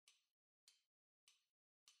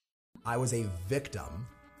I was a victim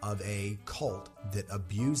of a cult that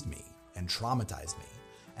abused me and traumatized me.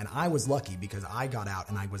 And I was lucky because I got out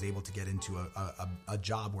and I was able to get into a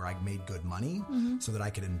job where I made good money so that I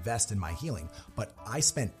could invest in my healing. But I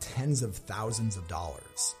spent tens of thousands of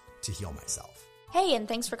dollars to heal myself. Hey, and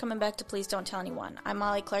thanks for coming back to Please Don't Tell Anyone. I'm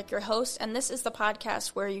Molly Clark, your host, and this is the podcast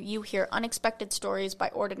where you hear unexpected stories by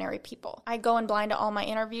ordinary people. I go in blind to all my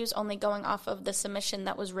interviews, only going off of the submission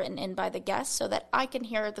that was written in by the guests so that I can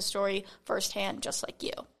hear the story firsthand, just like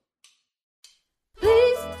you.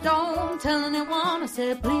 Please don't tell anyone. I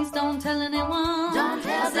said, please don't tell anyone. Don't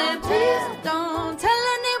tell I said, please don't tell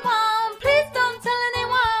anyone. Please don't tell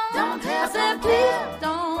anyone. Don't tell I said, please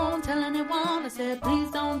don't tell anyone. I said,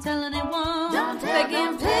 please don't tell anyone. Don't tell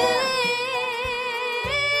again, please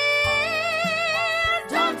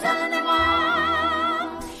don't tell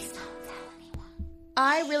anyone. Please don't tell anyone.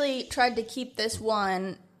 I really tried to keep this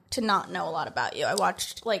one to not know a lot about you. I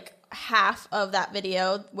watched like half of that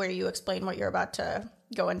video where you explain what you're about to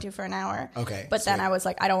go into for an hour. Okay. But then I was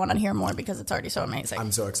like, I don't want to hear more because it's already so amazing.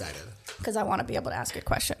 I'm so excited. Because I want to be able to ask good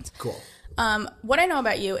questions. Cool. What I know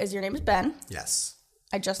about you is your name is Ben. Yes.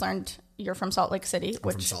 I just learned you're from Salt Lake City,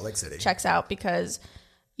 I'm from Salt Lake City. Checks out because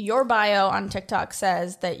your bio on TikTok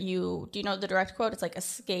says that do you know the direct quote? It's like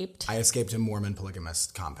escaped. I escaped a Morman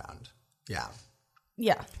Polygamist compound. Yeah.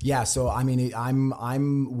 Yeah. Yeah. So, I mean,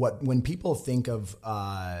 I'm what, when people think of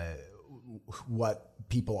what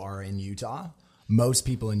people are in Utah, most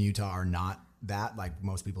people in Utah are not that. Like,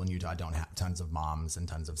 most people in Utah don't have tons of moms and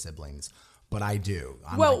tons of siblings, but I do.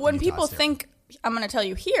 When people think, I'm going to tell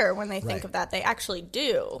you here, when they think of that, they actually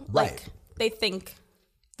do. Right. Like, they think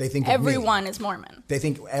everyone is Mormon. They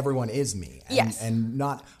think everyone is me. And, yes. And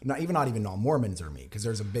not even all Mormons are me, because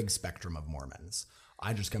there's a big spectrum of Mormons.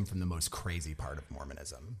 I just come from the most crazy part of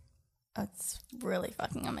Mormonism. That's really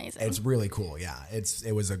fucking amazing. It's really cool, yeah.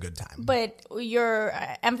 It was a good time. But your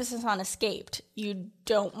emphasis on escaped, you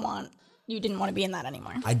didn't want to be in that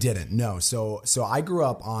anymore. I didn't, no. So I grew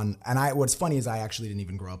up on, and what's funny is I actually didn't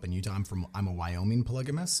even grow up in Utah. I'm a Wyoming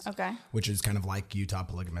polygamist. Okay. Which is kind of like Utah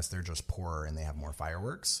polygamists. They're just poorer and they have more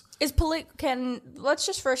fireworks. Let's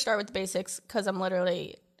just first start with the basics, because I'm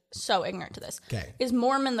literally so ignorant to this. Okay. Is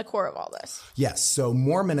Mormon the core of all this? Yes. So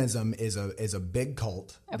Mormonism is a big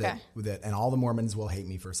cult. Okay. That and all the Mormons will hate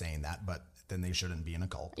me for saying that, but then they shouldn't be in a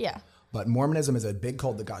cult. Yeah. But Mormonism is a big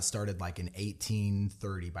cult that got started like in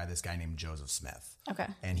 1830 by this guy named Joseph Smith. Okay.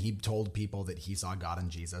 And he told people that he saw God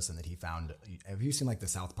and Jesus and that he found... Have you seen like the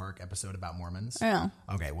South Park episode about Mormons? Yeah.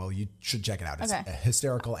 Okay, well, you should check it out. It's okay.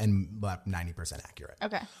 hysterical and about 90% accurate.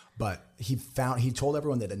 Okay. But he told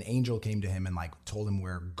everyone that an angel came to him and like told him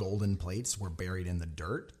where golden plates were buried in the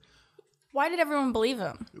dirt. Why did everyone believe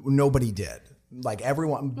him? Nobody did. Like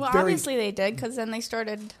everyone. Well, obviously they did, because then they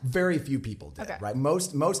started. Very few people did, okay. Right?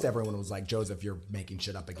 Most everyone was like, Joseph, you're making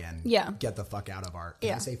shit up again. Yeah. Get the fuck out of our.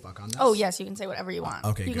 Can I say fuck on this? Oh yes, you can say whatever you want.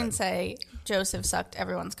 Okay, you good. can say Joseph sucked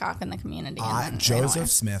everyone's cock in the community. Joseph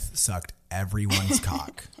Smith sucked everyone's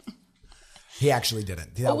cock. He actually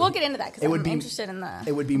didn't. Well, we'll get into that because I'm interested in the.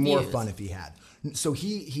 It would be more fun if he had. So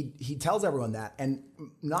he tells everyone that, and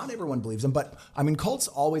not everyone believes him. But I mean, cults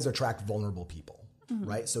always attract vulnerable people. Mm-hmm.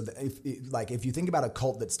 Right. So if you think about a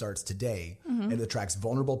cult that starts today, mm-hmm. it attracts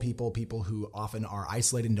vulnerable people who often are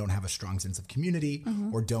isolated and don't have a strong sense of community,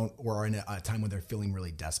 mm-hmm. or are in a time when they're feeling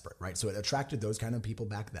really desperate. Right. So it attracted those kind of people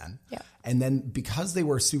back then. Yeah. And then because they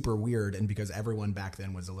were super weird and because everyone back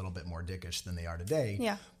then was a little bit more dickish than they are today,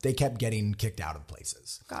 yeah. they kept getting kicked out of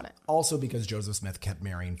places. Got it. Also because Joseph Smith kept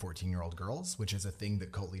marrying 14-year-old girls, which is a thing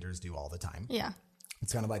that cult leaders do all the time. Yeah.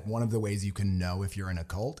 It's kind of like one of the ways you can know if you're in a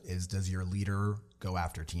cult is, does your leader go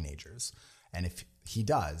after teenagers? And if he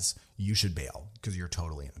does, you should bail because you're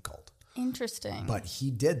totally in a cult. Interesting. But he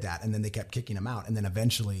did that, and then they kept kicking him out, and then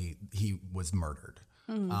eventually he was murdered.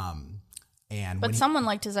 Mm. But someone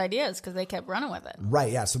liked his ideas because they kept running with it.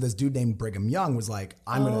 Right, yeah. So this dude named Brigham Young was like,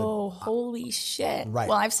 holy shit. Right.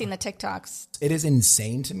 Well, I've seen the TikToks. It is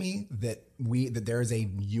insane to me that there is a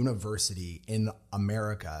university in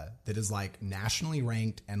America that is like nationally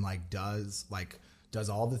ranked and like does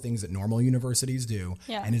all the things that normal universities do,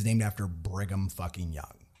 yeah. and is named after Brigham fucking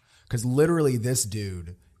Young. Because literally this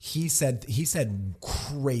dude, he said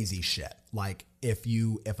crazy shit. Like if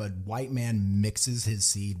a white man mixes his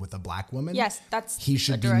seed with a black woman, yes, he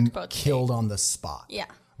should be killed on the spot. Yeah.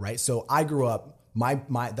 Right. So I grew up,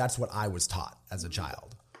 that's what I was taught as a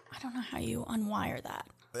child. I don't know how you unwire that.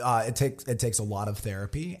 It takes a lot of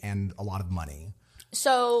therapy and a lot of money.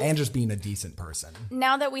 So and just being a decent person.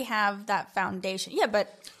 Now that we have that foundation, yeah,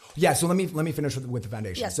 but Yeah, so let me finish with the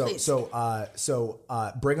foundation. Yes, so please. so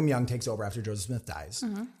Brigham Young takes over after Joseph Smith dies,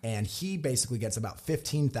 and he basically gets about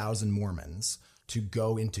 15,000 Mormons to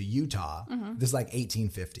go into Utah. This is like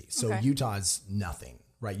 1850. So Utah is nothing,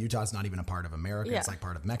 right? Utah's not even a part of America. It's like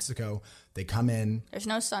part of Mexico. They come in. There's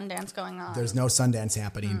no Sundance going on. There's no Sundance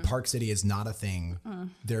happening. Park City is not a thing.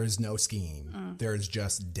 There's no skiing. There's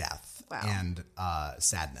just death and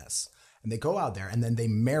sadness. And they go out there and then they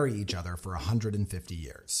marry each other for 150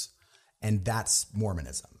 years. And that's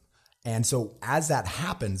Mormonism. And so as that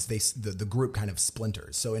happens, the group kind of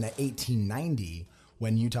splinters. So in 1890,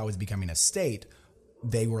 when Utah was becoming a state,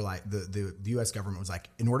 they were like, the U.S. government was like,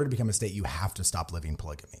 in order to become a state, you have to stop living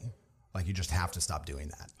polygamy. Like, you just have to stop doing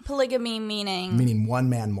that. Polygamy meaning? Meaning one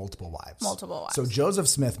man, multiple wives. Multiple wives. So Joseph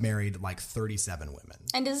Smith married like 37 women.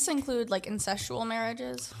 And does this include like incestual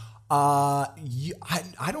marriages? I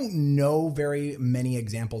don't know very many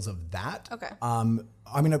examples of that. Okay.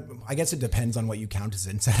 I mean, I guess it depends on what you count as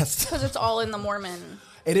incest. Because it's all in the Mormon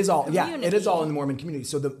It is all, community. it is all in the Mormon community.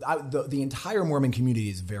 So the entire Mormon community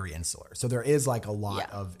is very insular. So there is like a lot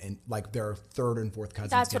of, like there are third and fourth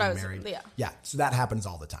cousins That's getting what I was, married. yeah. So that happens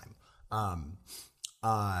all the time.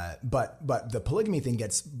 But the polygamy thing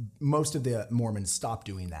most of the Mormons stopped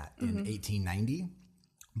doing that in 1890.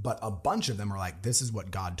 But a bunch of them are like, this is what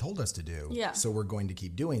God told us to do. Yeah. So we're going to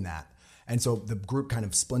keep doing that. And so the group kind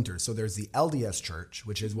of splinters. So there's the LDS Church,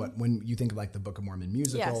 which is what, when you think of like the Book of Mormon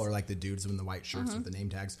musical or like the dudes in the white shirts with the name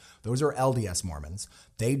tags, those are LDS Mormons.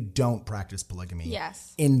 They don't practice polygamy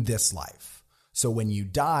in this life. So when you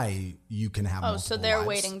die, you can have multiple so they're wives.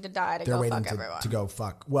 waiting to die to They're go waiting fuck everyone. to go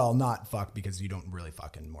fuck. Well, not fuck, because you don't really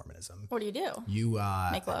fuck in Mormonism. What do you do? You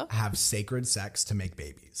make love? Have sacred sex to make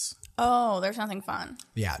babies. Oh, there's nothing fun.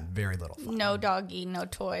 Yeah, very little fun. No doggy, no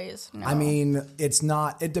toys. No. I mean, it's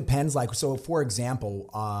not, it depends. Like, so for example,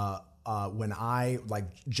 when I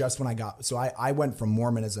went from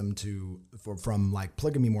Mormonism from like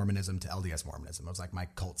polygamy Mormonism to LDS Mormonism. It was like my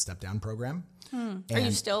cult step down program. Are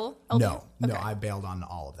you still LDS? No, I bailed on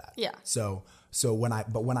all of that. Yeah. So when I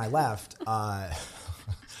left,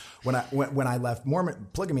 when I left Mormon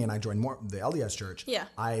polygamy and I joined the LDS Church,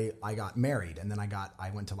 I got married, and then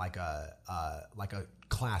I went to like a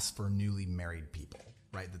class for newly married people,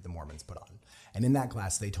 right, that the Mormons put on. And in that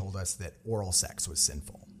class, they told us that oral sex was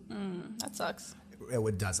sinful. That sucks.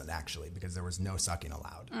 It doesn't actually, because there was no sucking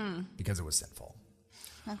allowed because it was sinful.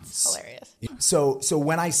 That's hilarious.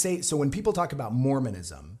 So when people talk about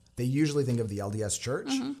Mormonism, they usually think of the LDS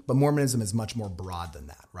Church, but Mormonism is much more broad than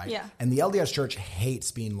that, right? Yeah. And the LDS Church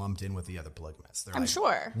hates being lumped in with the other polygamists. They're I'm like,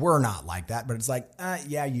 sure. We're not like that, but it's like,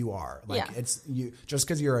 yeah, you are. Like, Yeah. it's you. Just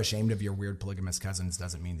because you're ashamed of your weird polygamous cousins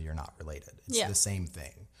doesn't mean that you're not related. It's the same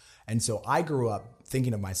thing. And so I grew up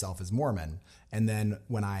thinking of myself as Mormon, and then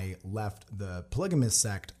when I left the polygamist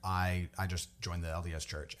sect, I just joined the LDS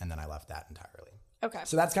Church, and then I left that entirely. Okay.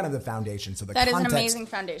 So that's kind of the foundation. So that is an amazing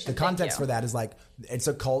foundation. The context for that is like, it's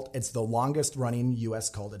a cult. It's the longest running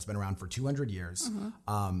U.S. cult. It's been around for 200 years.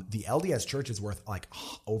 The LDS Church is worth like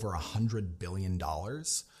over $100 billion.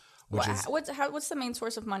 What's the main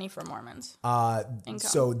source of money for Mormons? Income.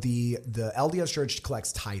 So the LDS Church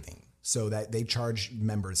collects tithing, so that they charge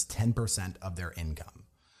members 10% of their income.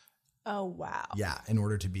 Oh, wow. Yeah, in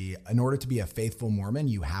order to be a faithful Mormon,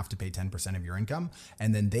 you have to pay 10% of your income,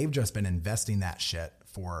 and then they've just been investing that shit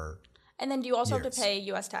for. And then do you also years. have to pay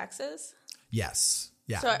U.S. taxes? Yes.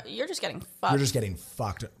 Yeah. So you're just getting fucked. You're just getting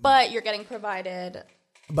fucked. But you're getting provided.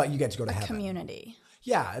 But you get to go to heaven. Community.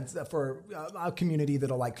 Yeah, it's for a community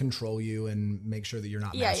that'll like control you and make sure that you're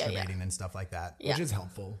not masturbating and stuff like that, which is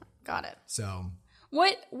helpful. Got it. So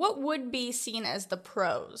what would be seen as the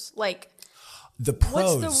pros? Like, the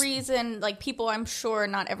pros. What's the reason? Like, people, I'm sure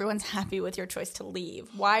not everyone's happy with your choice to leave.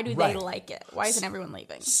 Why do they like it? Why isn't everyone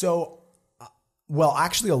leaving? So, well,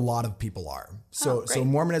 actually, a lot of people are. So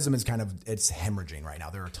Mormonism is it's hemorrhaging right now.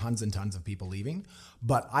 There are tons and tons of people leaving.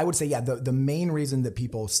 But I would say, the main reason that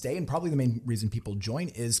people stay, and probably the main reason people join,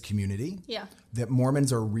 is community. Yeah. That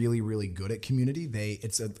Mormons are really, really good at community.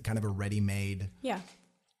 It's a kind of a ready-made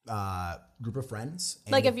group of friends.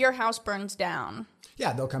 And like if your house burns down.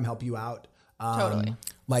 Yeah, they'll come help you out. Totally.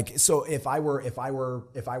 Like, so if I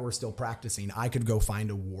were still practicing, I could go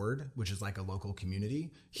find a ward, which is like a local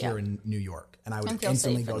community here in New York. And I would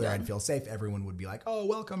instantly go there and feel safe. Everyone would be like, "Oh,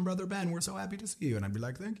 welcome, Brother Ben. We're so happy to see you." And I'd be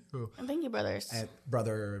like, "Thank you." And thank you, brothers. And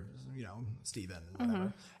brother, Stephen,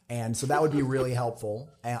 whatever. And so that would be really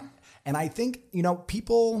helpful. And I think,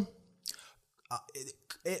 people,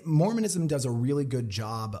 Mormonism does a really good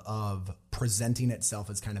job of presenting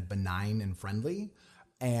itself as kind of benign and friendly.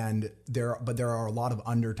 And there are a lot of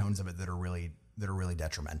undertones of it that are really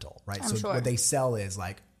detrimental, right? What they sell is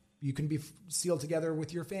like, you can be sealed together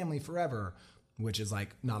with your family forever, which is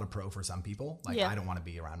like not a pro for some people. Like I don't want to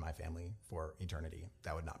be around my family for eternity.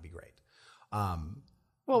 That would not be great.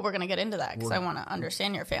 Well, we're going to get into that because I want to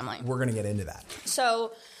understand your family. We're going to get into that.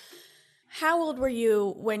 So how old were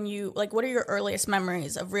you when you, like, what are your earliest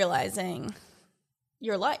memories of realizing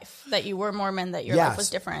your life, that you were Mormon, that your life was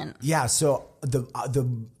different? Yeah. So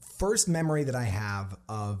the first memory that I have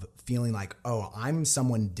of feeling like, oh, I'm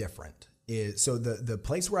someone different is, so the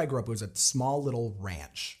place where I grew up was a small little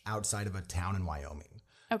ranch outside of a town in Wyoming.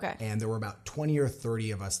 Okay. And there were about 20 or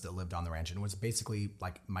 30 of us that lived on the ranch. And it was basically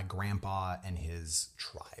like my grandpa and his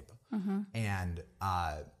tribe. Mm-hmm. And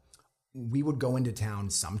we would go into town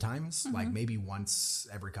sometimes, like maybe once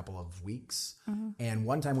every couple of weeks. Mm-hmm. And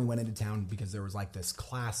one time we went into town because there was like this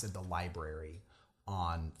class at the library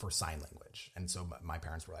for sign language. And so my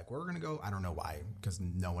parents were like, we're going to go. I don't know why, because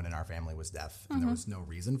no one in our family was deaf and there was no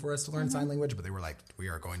reason for us to learn sign language, but they were like, we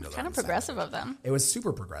are going to learn. Kind of progressive of them. It was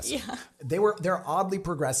super progressive. Yeah. They're oddly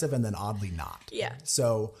progressive and then oddly not. Yeah.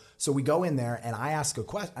 So we go in there and I ask a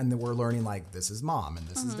question, and then we're learning like, this is mom and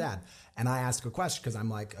this is dad. And I ask a question because I'm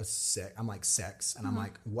like six and I'm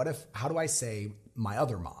like, how do I say my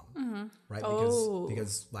other mom? Right.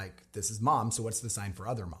 Because like, this is mom. So what's the sign for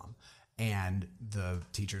other mom? And the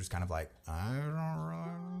teacher's kind of like, I don't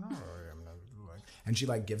really know. And she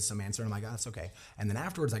like gives some answer and I'm like, oh, that's okay. And then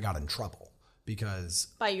afterwards I got in trouble because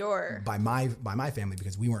by my family,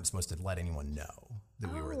 because we weren't supposed to let anyone know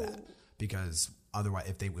that we were that, because otherwise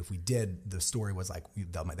if we did, the story was like,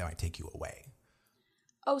 they might take you away.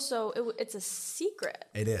 Oh, so it's a secret.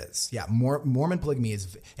 It is. Yeah. Mormon polygamy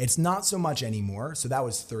it's not so much anymore. So that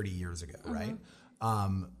was 30 years ago. Right.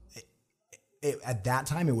 At that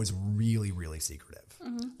time, it was really, really secretive.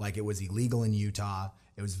 Like it was illegal in Utah.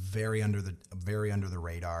 It was very under the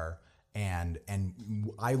radar. And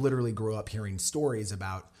I literally grew up hearing stories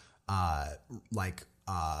about the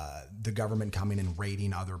government coming and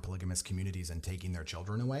raiding other polygamous communities and taking their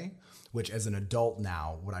children away, which as an adult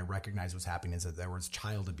now, what I recognize was happening is that there was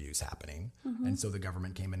child abuse happening. And so the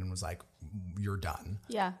government came in and was like, you're done.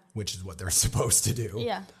 Yeah. Which is what they're supposed to do.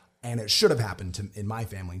 Yeah. And it should have happened in my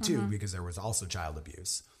family too, because there was also child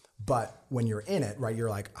abuse. But when you're in it, right, you're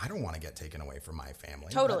like, I don't want to get taken away from my family.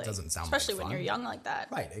 Totally. That doesn't sound especially like when fun. You're young like that.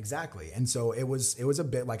 Right, exactly. And so it was a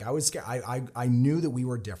bit like I was scared. I knew that we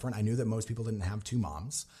were different. I knew that most people didn't have two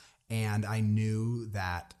moms, and I knew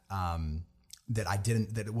that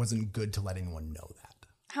that it wasn't good to let anyone know that.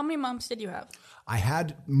 How many moms did you have? I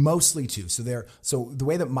had mostly two. So the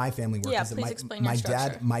way that my family worked is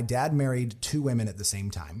that my dad married two women at the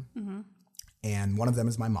same time. And one of them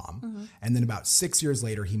is my mom. And then about 6 years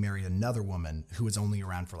later, he married another woman who was only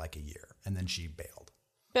around for like a year. And then she bailed.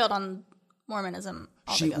 Bailed on Mormonism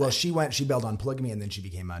altogether. She bailed on polygamy and then she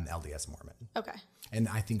became an LDS Mormon. Okay. And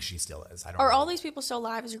I think she still is. Are all these people still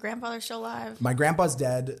alive? Is your grandfather still alive? My grandpa's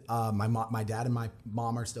dead. My dad and my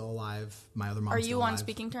mom are still alive. My other mom's still alive. Are you on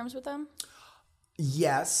speaking terms with them?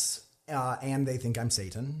 Yes. And they think I'm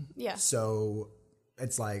Satan. Yeah. So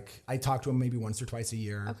it's like I talk to them maybe once or twice a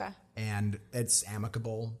year. Okay. And it's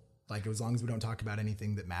amicable. Like as long as we don't talk about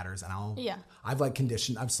anything that matters, and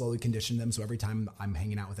I've slowly conditioned them. So every time I'm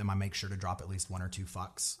hanging out with them, I make sure to drop at least one or two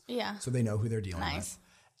fucks. Yeah. So they know who they're dealing with.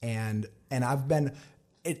 And I've been,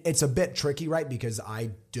 it's a bit tricky, right? Because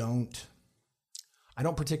I don't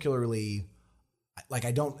particularly,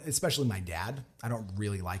 especially my dad, I don't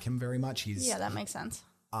really like him very much. That makes sense.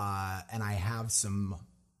 And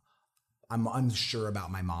I'm unsure about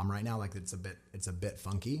my mom right now. Like it's a bit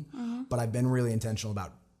funky, but I've been really intentional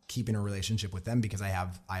about keeping a relationship with them because I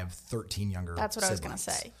have 13 younger That's what siblings. I was going to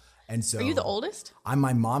say. And so, are you the oldest? I'm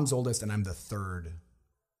my mom's oldest and I'm the third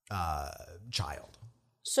child.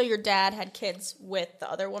 So your dad had kids with the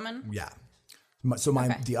other woman? Yeah. So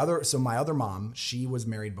my other mom, she was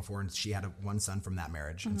married before and she had one son from that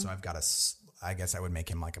marriage. And so I've got I guess I would make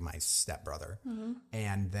him like my stepbrother.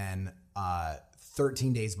 And then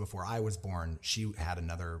 13 days before I was born, she had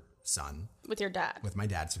another son. With your dad? With my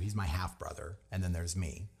dad. So he's my half brother. And then there's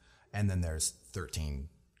me. And then there's 13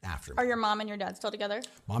 after me. Are your mom and your dad still together?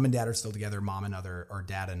 Mom and dad are still together.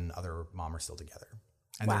 Dad and other mom are still together.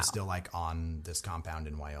 And they're still like on this compound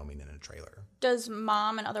in Wyoming in a trailer. Does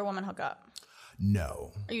mom and other woman hook up?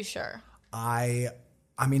 No. Are you sure? I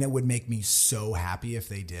mean, it would make me so happy if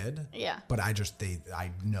they did. Yeah. But I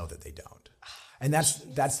know that they don't. And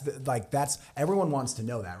that's everyone wants to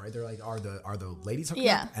know that, right? They're like, are the ladies hooking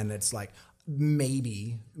up? And it's like,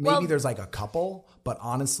 maybe there's like a couple, but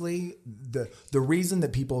honestly, the reason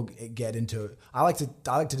that people get into, I like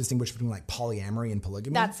to distinguish between like polyamory and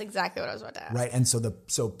polygamy. That's exactly what I was about to ask. Right. And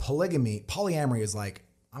so polygamy, polyamory is like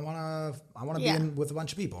want to be in with a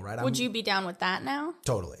bunch of people, right? Would you be down with that now?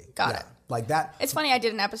 Totally. Got it. Like that. It's funny. I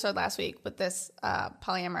did an episode last week with this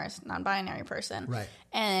polyamorous, non-binary person, right?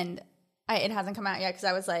 And it hasn't come out yet because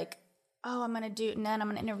I was like, oh, I'm going to do, and then I'm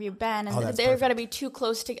going to interview Ben, and they're perfect. going to be too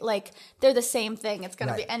close to, like, they're the same thing. It's going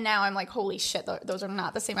to Right. be, and now I'm like, holy shit, those are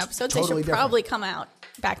not the same episodes. Totally they should probably come out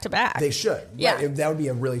back to back. They should. Yeah. Right? That would be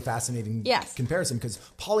a really fascinating Yes. comparison, because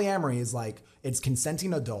polyamory is like, it's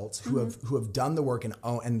consenting adults who have done the work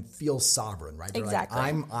and feel sovereign, right? They're Exactly.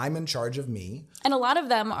 like, I'm in charge of me. And a lot of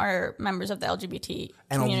them are members of the LGBT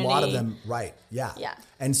And community. a lot of them, right? Yeah. Yeah.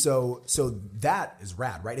 And so that is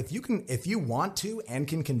rad, right? If you want to and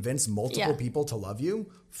can convince multiple people to love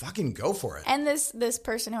you, fucking go for it. And this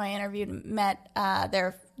person who I interviewed met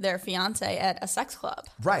their fiance at a sex club.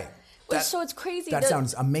 Right. So it's crazy. That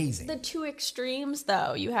sounds amazing. The two extremes,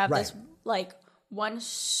 though, you have this like one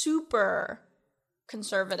super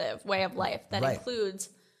conservative way of life that includes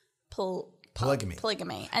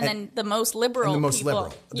polygamy, and then the most liberal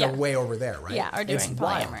people, they're way over there, right? Yeah, are doing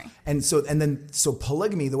polyamory. And so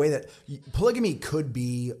polygamy, the way that polygamy could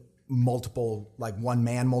be multiple, like one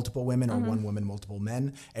man, multiple women, or one woman, multiple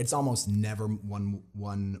men. It's almost never one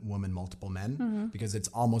woman, multiple men, because it's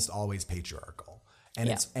almost always patriarchal.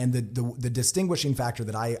 And the distinguishing factor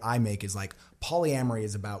that I make is like polyamory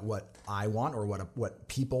is about what I want or what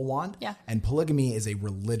people want. Yeah. And polygamy is a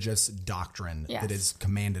religious doctrine that is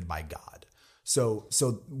commanded by God. So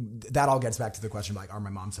that all gets back to the question of like, are my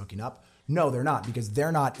moms hooking up? No, they're not, because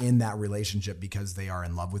they're not in that relationship because they are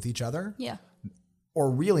in love with each other. Yeah. Or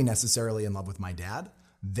really necessarily in love with my dad.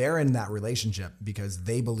 They're in that relationship because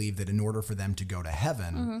they believe that in order for them to go to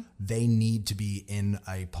heaven, they need to be in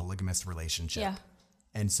a polygamous relationship. Yeah.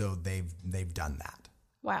 And so they've done that.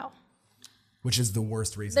 Wow. Which is the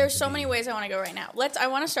worst reason. There's so many ways I want to go right now. I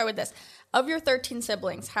want to start with this. Of your 13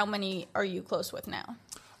 siblings, how many are you close with now?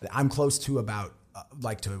 I'm close to about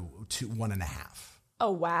to 1.5.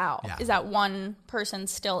 Oh, wow. Yeah. Is that one person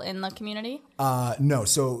still in the community? No.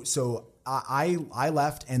 So I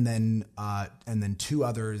left, and then two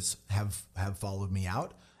others have followed me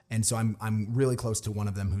out, and so I'm really close to one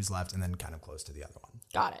of them who's left, and then kind of close to the other one.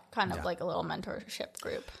 Got it. Kind of like a little mentorship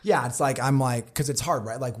group. Yeah, it's like because it's hard,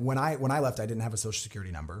 right? Like when I left, I didn't have a social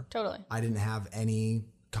security number. Totally. I didn't have any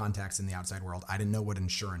contacts in the outside world. I didn't know what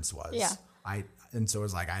insurance was. Yeah. And so it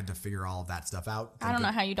was like I had to figure all of that stuff out. I don't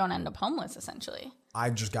know how you don't end up homeless, essentially. I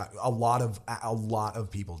just got a lot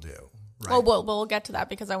of people do. Right? Well, we'll get to that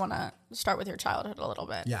because I want to start with your childhood a little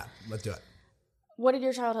bit. Yeah, let's do it. What did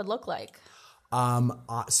your childhood look like?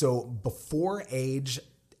 So before age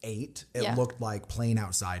 8, it looked like playing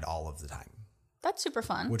outside all of the time. That's super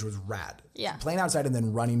fun. Which was rad. Yeah. Playing outside and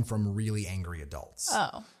then running from really angry adults.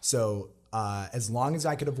 Oh. So as long as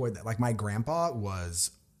I could avoid that, like my grandpa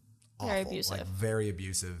was awful, very abusive. Like very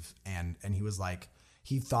abusive, and he was like,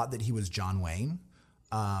 he thought that he was John Wayne,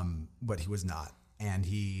 but he was not, and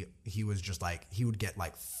he was just like, he would get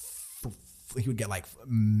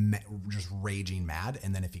just raging mad,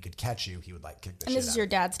 and then if he could catch you, he would like kick the shit out. And this is your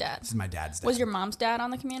dad's dad? This is my dad's dad. Was your mom's dad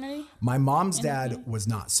on the community? My mom's dad was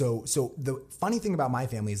not. So the funny thing about my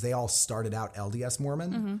family is they all started out LDS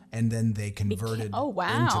Mormon, and then they converted into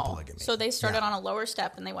polygamy. So they started on a lower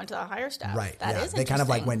step and they went to a higher step. Right. That is they kind of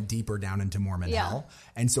like went deeper down into Mormon hell.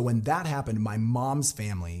 And so when that happened, my mom's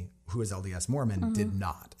family, who is LDS Mormon, did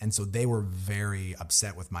not. And so they were very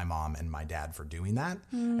upset with my mom and my dad for doing that.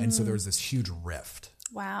 And so there was this huge rift.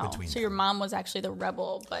 Wow. Between so them. your mom was actually the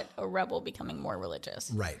rebel, but a rebel becoming more religious.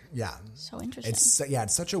 Right. Yeah. So interesting.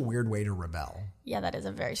 It's such a weird way to rebel. Yeah, that is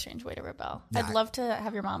a very strange way to rebel. Yeah. I'd love to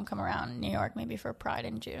have your mom come around New York maybe for Pride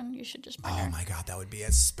in June. You should just bring her. Oh my God, that would be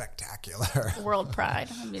spectacular. World Pride.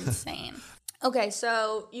 That would be insane. Okay,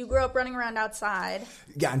 so you grew up running around outside.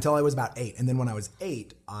 Yeah, until I was about 8. And then when I was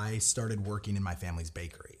 8, I started working in my family's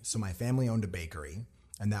bakery. So my family owned a bakery,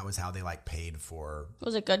 and that was how they like paid for.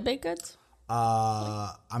 Was it good baked goods?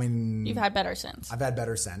 I mean, you've had better since. I've had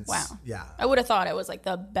better since. Wow. Yeah. I would have thought it was like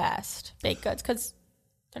the best baked goods because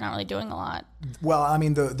they're not really doing a lot. Well, I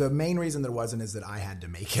mean, the main reason there wasn't is that I had to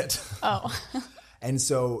make it. Oh. And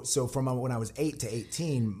so from when I was 8 to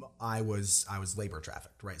 18, I was labor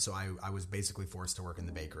trafficked, right? So I was basically forced to work in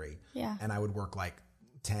the bakery. Yeah. And I would work like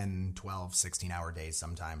 10, 12, 16-hour days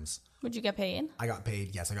sometimes. Would you get paid? I got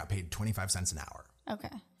paid 25 cents an hour.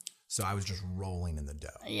 Okay. So I was just rolling in the dough.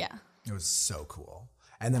 Yeah. It was so cool.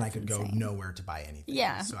 And then I could go nowhere to buy anything.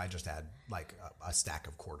 Yeah. So I just had like a stack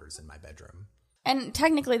of quarters in my bedroom. And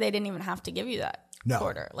technically they didn't even have to give you that No.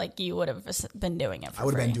 quarter. Like you would have been doing it for free. I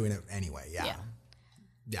would have been doing it anyway. Yeah. Yeah.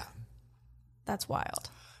 Yeah. That's wild.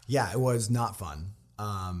 Yeah, it was not fun.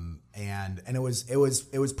 And it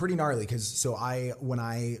was pretty gnarly because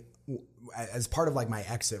as part of like my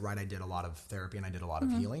exit, right, I did a lot of therapy and I did a lot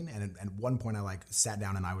of healing. And at one point I like sat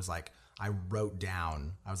down and I was like, I wrote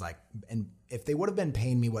down, I was like, and if they would have been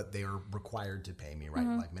paying me what they are required to pay me, right,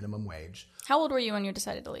 like minimum wage. How old were you when you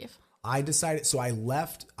decided to leave? I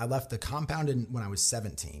left the compound when I was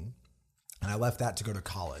 17. And I left that to go to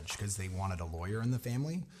college because they wanted a lawyer in the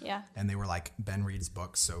family. Yeah. And they were like, Ben reads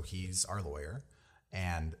books, so he's our lawyer.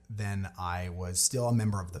 And then I was still a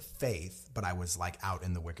member of the faith, but I was like out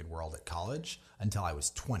in the wicked world at college until I was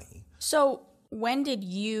 20. So when did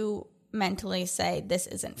you mentally say, this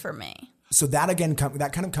isn't for me? So that again,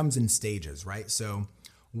 that kind of comes in stages, right? So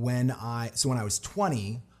when I was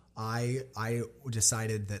 20, I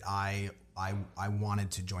decided that I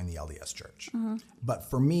wanted to join the LDS church. But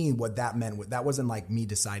for me, what that meant, that wasn't like me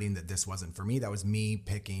deciding that this wasn't for me. That was me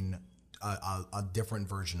picking a different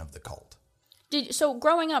version of the cult. So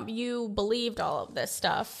growing up, you believed all of this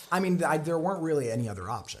stuff. I mean, there weren't really any other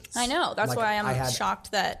options. I know. That's why I'm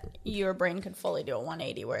shocked that your brain could fully do a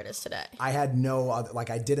 180 where it is today. I had no other,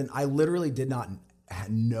 I literally did not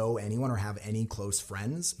know anyone or have any close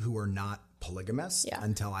friends who were not polygamists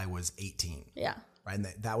until I was 18. Yeah. Right. And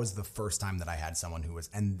that was the first time that I had someone who was,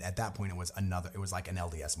 and at that point it was like an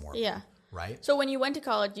LDS Mormon. Yeah. Right. So when you went to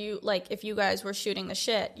college, if you guys were shooting the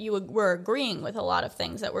shit, you were agreeing with a lot of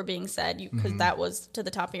things that were being said because that was to the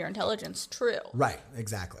top of your intelligence true. Right.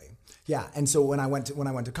 Exactly. Yeah. And so when I went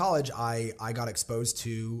to college, I got exposed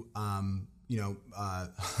to, I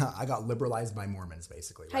got liberalized by Mormons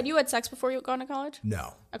basically. Right? Had you had sex before you had gone to college?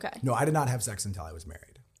 No. Okay. No, I did not have sex until I was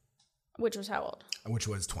married. Which was how old? Which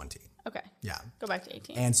was 20. Okay. Yeah. Go back to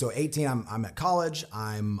 18. And so 18, I'm at college.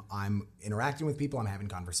 I'm interacting with people. I'm having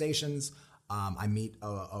conversations. I meet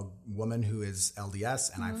a woman who is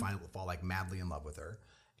LDS, and I fall like madly in love with her.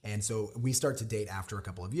 And so we start to date after a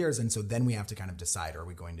couple of years. And so then we have to kind of decide, are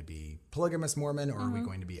we going to be polygamous Mormon or are we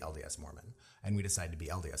going to be LDS Mormon? And we decide to be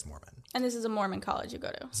LDS Mormon. And this is a Mormon college you go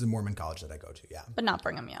to? This is a Mormon college that I go to, yeah. But not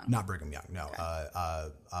Brigham Young? Not Brigham Young, no. Okay.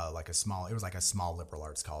 It was like a small liberal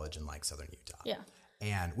arts college in like southern Utah. Yeah.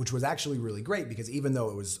 And which was actually really great because even though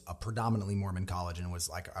it was a predominantly Mormon college and was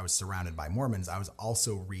like I was surrounded by Mormons, I was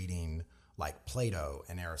also reading like Plato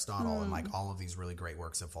and Aristotle and like all of these really great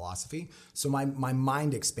works of philosophy. So my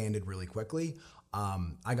mind expanded really quickly.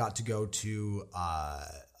 I got to go to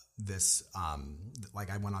this, I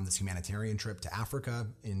went on this humanitarian trip to Africa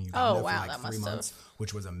in Uganda for like 3 months,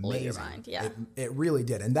 which was amazing. Blew your mind, yeah. It really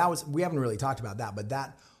did. And we haven't really talked about that, but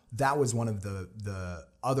that was one of the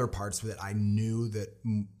other parts that I knew that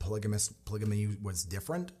polygamy was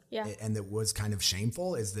different and that was kind of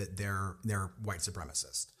shameful is that they're white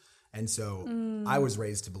supremacist. And so I was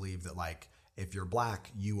raised to believe that like if you're black,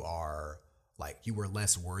 you are like you were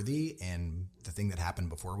less worthy in the thing that happened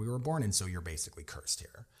before we were born, and so you're basically cursed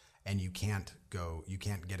here. And you can't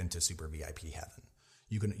get into super VIP heaven.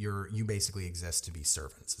 You basically exist to be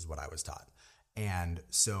servants is what I was taught. And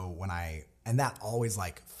so that always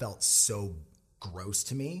like felt so gross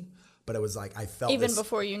to me, but it was like I felt even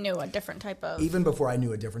before you knew a different type of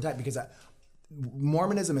because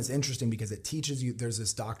Mormonism is interesting because it teaches you there's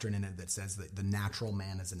this doctrine in it that says that the natural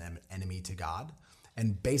man is an enemy to God.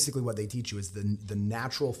 And basically what they teach you is the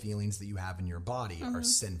natural feelings that you have in your body are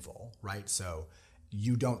sinful, right? So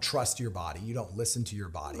you don't trust your body. You don't listen to your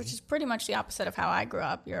body. Which is pretty much the opposite of how I grew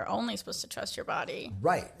up. You're only supposed to trust your body.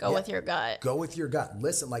 Right. Go with your gut. Go with your gut.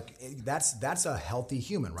 Listen, like that's a healthy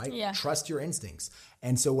human, right? Yeah. Trust your instincts.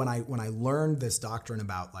 And so when I learned this doctrine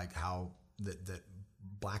about like how that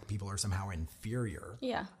black people are somehow inferior.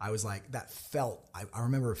 Yeah. I was like, I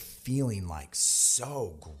remember feeling like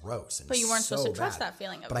so gross and but you weren't so supposed to bad. trust that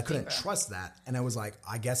feeling. But I couldn't trust that. And I was like,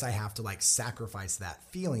 I guess I have to like sacrifice that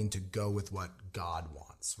feeling to go with what God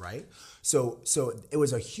wants. Right. So it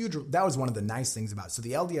was that was one of the nice things about, so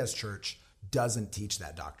the LDS church doesn't teach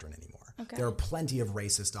that doctrine anymore. Okay. There are plenty of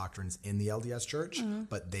racist doctrines in the LDS church,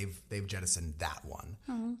 but they've jettisoned that one.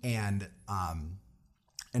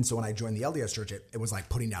 And so when I joined the LDS church, it was like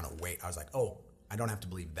putting down a weight. I was like, oh, I don't have to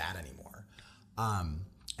believe that anymore.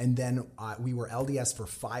 And then we were LDS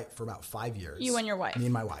for about 5 years. You and your wife? Me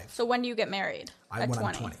and my wife. So when do you get married? When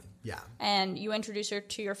I'm 20, yeah. And you introduce her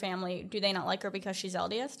to your family. Do they not like her because she's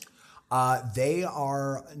LDS?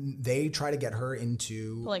 They try to get her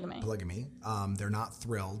into polygamy. They're not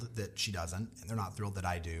thrilled that she doesn't, and they're not thrilled that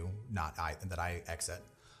I do, that I exit.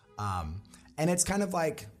 And it's kind of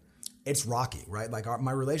like, it's rocky, right? Like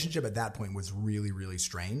my relationship at that point was really, really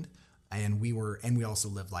strained, and we also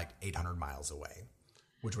lived like 800 miles away,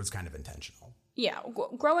 which was kind of intentional. Yeah.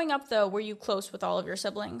 Growing up though, were you close with all of your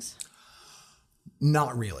siblings?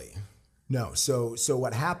 Not really. No. So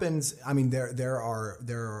what happens, I mean, there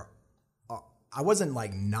are I wasn't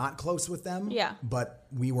like not close with them. Yeah. But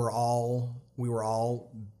we were all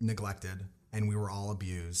neglected and we were all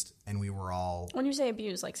abused and we were all. When you say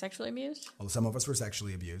abused, like sexually abused? Well, some of us were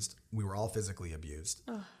sexually abused. We were all physically abused.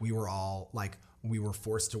 Ugh. We were all like, we were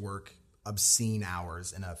forced to work obscene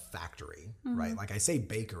hours in a factory, right? Like I say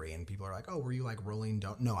bakery and people are like, oh, were you like rolling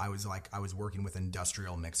dough? No, I was working with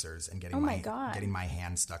industrial mixers and getting my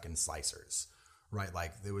hand stuck in slicers. Right,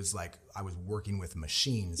 like it was like I was working with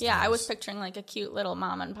machines. Yeah, I was picturing like a cute little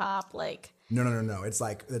mom and pop, like. No. It's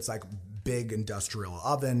like big industrial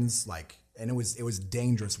ovens, like, and it was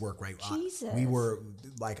dangerous work, right? Jesus. We were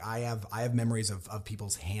like, I have memories of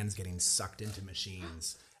people's hands getting sucked into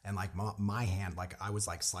machines, and like my hand, like I was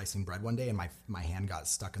like slicing bread one day, and my hand got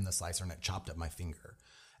stuck in the slicer and it chopped up my finger.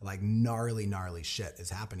 Like gnarly shit is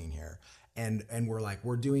happening here, and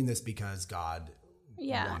we're doing this because God.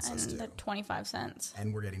 Yeah, and the 25 cents.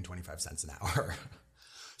 And we're getting 25 cents an hour.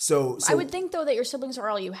 So I would think, though, that your siblings are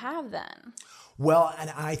all you have then. Well, and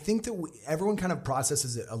I think that everyone kind of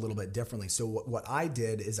processes it a little bit differently. So what I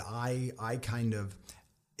did is I kind of,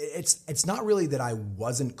 it's not really that I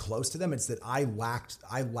wasn't close to them. It's that I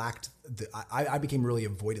became really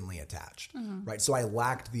avoidantly attached, right? So I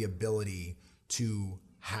lacked the ability to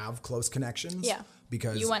have close connections. Yeah.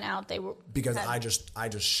 Because you went out, I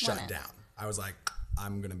just shut down. I was like,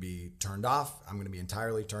 I'm going to be turned off. I'm going to be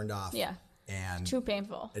entirely turned off. Yeah. And it's too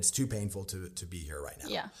painful. It's too painful to be here right now.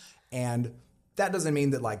 Yeah. And that doesn't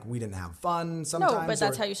mean that like we didn't have fun sometimes. No, but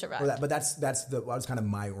that's how you survived. But that was kind of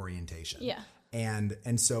my orientation. Yeah. And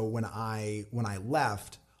so when I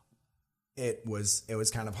left, it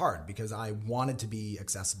was kind of hard because I wanted to be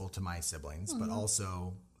accessible to my siblings, but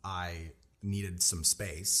also I needed some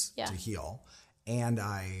space to heal. And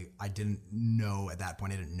I didn't know at that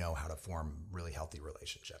point, I didn't know how to form really healthy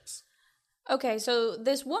relationships. Okay, so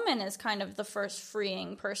this woman is kind of the first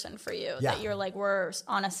freeing person for you that you're like, we're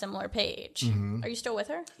on a similar page. Are you still with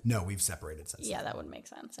her? No, we've separated since then. Yeah, that would make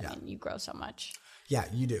sense. I mean, you grow so much. Yeah,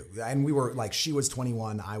 you do. And we were like, she was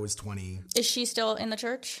 21, I was 20. Is she still in the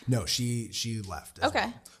church? No, she left. Okay.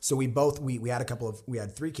 Well. So we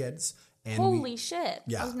had 3 kids. And holy shit.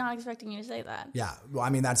 Yeah. I was not expecting you to say that. Yeah. Well,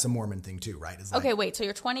 I mean, that's a Mormon thing too, right? It's like, okay, wait. So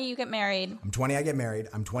you're 20, you get married. I'm 20, I get married.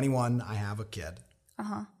 I'm 21, I have a kid.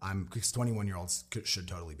 Because 21-year-olds should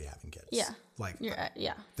totally be having kids. Yeah. Like,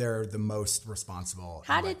 yeah. They're the most responsible.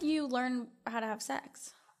 How did you learn how to have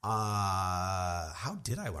sex? How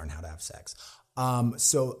did I learn how to have sex?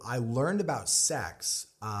 So I learned about sex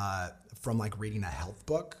from like reading a health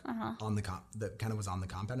book on that kind of was on the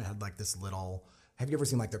compound. It had like this little. Have you ever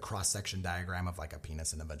seen like the cross-section diagram of like a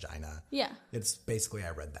penis and a vagina? Yeah. It's basically,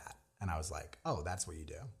 I read that and I was like, oh, that's what you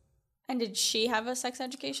do. And did she have a sex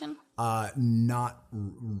education? Not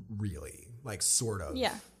really, like sort of.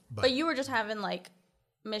 Yeah. But you were just having like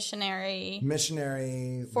missionary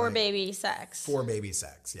for like, baby sex. For baby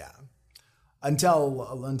sex, yeah. Until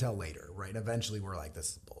later, right? Eventually we're like,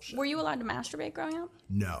 this is bullshit. Were you allowed to masturbate growing up?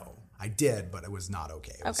 No, I did, but it was not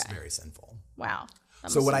okay. It was very sinful. Wow.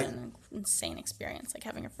 That must have been an insane experience, like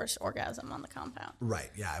having your first orgasm on the compound. Right.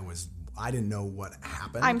 Yeah. I didn't know what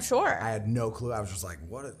happened. I'm sure. I had no clue. I was just like,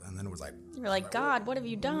 what? And then it was like, you were like, God, what have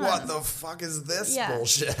you done? What the fuck is this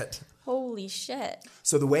bullshit? Holy shit.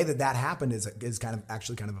 So the way that happened is kind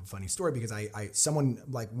of a funny story because someone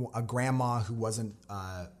like a grandma who wasn't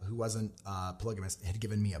polygamist had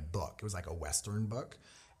given me a book. It was like a Western book.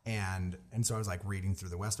 And so I was like reading through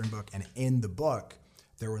the Western book, and in the book,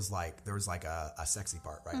 there was like a sexy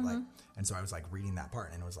part, right? Like, and so I was like reading that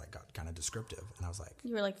part, and it was like got kind of descriptive, and I was like,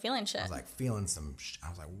 you were like feeling shit. I was like feeling some. I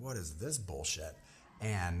was like, what is this bullshit?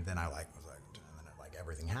 And then I was like, and then like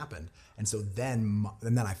everything happened, and so then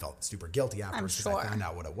I felt super guilty afterwards because I found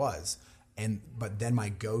out what it was, but then my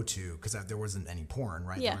go-to, because there wasn't any porn,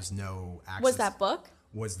 right? Yeah. There was no access.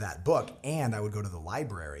 Was that book? And I would go to the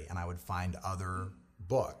library and I would find other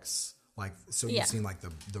books, like so you've seen like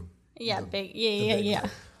the big.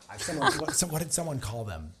 What did someone call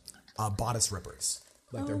them? Bodice rippers.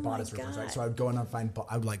 Like they're bodice rippers, right? So I would go and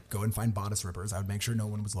find bodice rippers. I would make sure no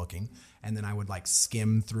one was looking, and then I would like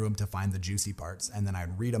skim through them to find the juicy parts, and then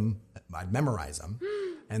I'd read them, I'd memorize them,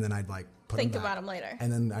 and then I'd like think about them later.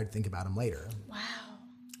 And then I'd think about them later. Wow.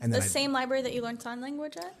 And then same library that you learned sign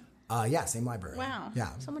language at? Yeah, same library. Wow. Yeah.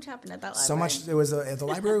 So much happened at that library. So much. It was the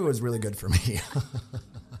library was really good for me.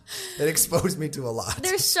 It exposed me to a lot.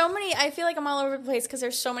 There's so many, I feel like I'm all over the place because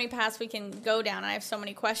there's so many paths we can go down. I have so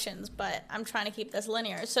many questions, but I'm trying to keep this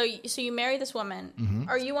linear. So you marry this woman. Mm-hmm.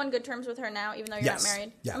 Are you on good terms with her now, even though you're not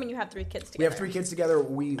married? Yeah. I mean, you have 3 kids together. We have 3 kids together.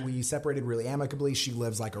 We separated really amicably. She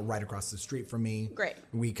lives like right across the street from me. Great.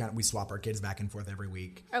 We swap our kids back and forth every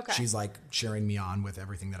week. Okay. She's like cheering me on with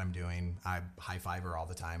everything that I'm doing. I high five her all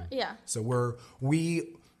the time. Yeah. So we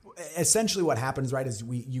essentially what happens, right, is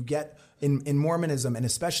you get in Mormonism, and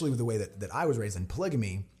especially with the way that I was raised in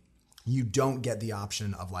polygamy, you don't get the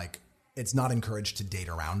option of like, it's not encouraged to date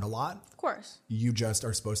around a lot. Of course. You just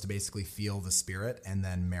are supposed to basically feel the spirit and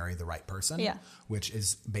then marry the right person. Yeah. Which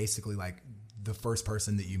is basically like the first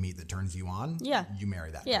person that you meet that turns you on. Yeah. You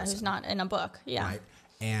marry that person. Yeah, who's not in a book. Yeah. Right.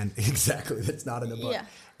 And exactly, that's not in a book. Yeah.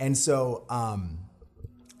 And so, and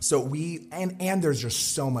there's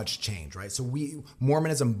just so much change, right? So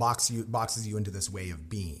Mormonism boxes you into this way of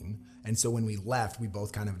being. And so when we left, we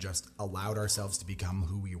both kind of just allowed ourselves to become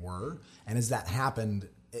who we were. And as that happened,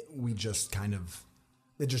 we just kind of,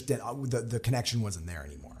 it just didn't, the connection wasn't there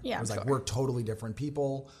anymore. Yeah, it was like, we're totally different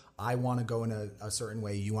people. I want to go in a certain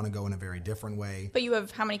way. You want to go in a very different way. But you have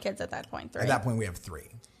how many kids at that point? 3? At that point, we have 3.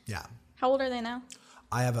 Yeah. How old are they now?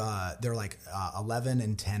 I have, they're like 11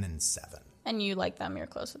 and 10 and 7. And you like them? You're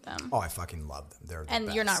close with them? Oh, I fucking love them. They're the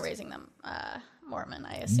best. You're not raising them Mormon,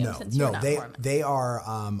 I assume, since you're not Mormon. They are,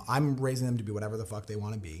 I'm raising them to be whatever the fuck they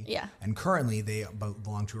want to be. Yeah. And currently they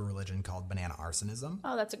belong to a religion called banana arsonism.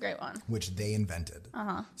 Oh, that's a great one. Which they invented.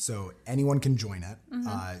 Uh-huh. So anyone can join it.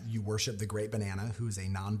 Mm-hmm. You worship the great banana, who's a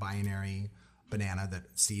non-binary banana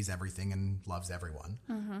that sees everything and loves everyone.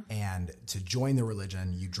 Mm-hmm. And to join the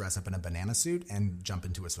religion, you dress up in a banana suit and jump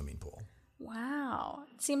into a swimming pool. Wow.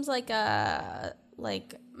 It seems like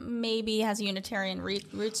maybe has Unitarian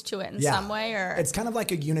roots to it in some way, or it's kind of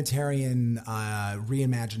like a Unitarian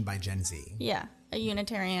reimagined by Gen Z. Yeah, a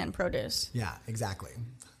Unitarian produce. Yeah, exactly.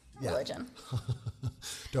 Religion.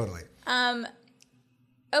 Totally.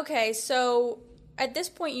 Okay, so at this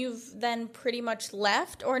point you've then pretty much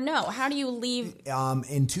left, or no? How do you leave?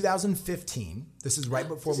 In 2015. This is right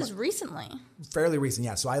before. This is recently. Fairly recent,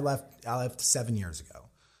 yeah. So I left 7 years ago.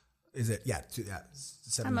 Is it? Yeah, 7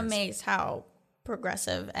 years. I'm amazed how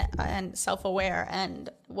progressive and self-aware and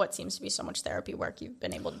what seems to be so much therapy work you've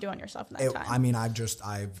been able to do on yourself in that time. I mean,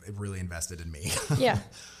 I've really invested in me. Yeah.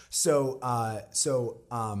 So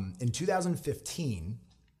in 2015,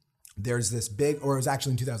 there's this big, or it was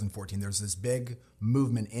actually in 2014, there's this big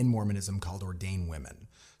movement in Mormonism called ordained women.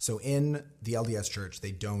 So in the LDS Church,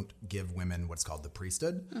 they don't give women what's called the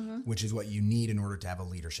priesthood, which is what you need in order to have a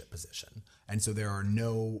leadership position. And so there are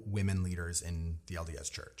no women leaders in the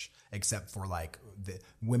LDS Church, except for like the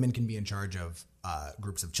women can be in charge of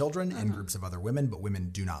groups of children and groups of other women, but women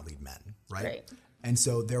do not lead men, right? Right. And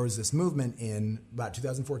so there was this movement in about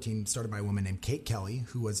 2014 started by a woman named Kate Kelly,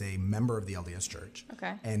 who was a member of the LDS Church.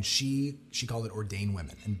 Okay. And she called it ordained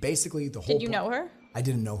women. And basically the whole... Did you know her? I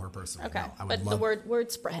didn't know her personally. Okay, no. but the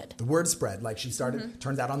word spread. The word spread. Like she started,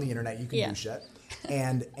 turns out on the internet you can do shit.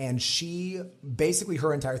 And she, basically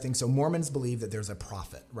her entire thing, so Mormons believe that there's a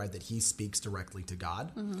prophet, right? That he speaks directly to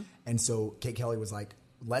God. And so Kate Kelly was like,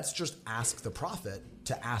 let's just ask the prophet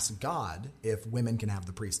to ask God if women can have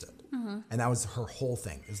the priesthood. And that was her whole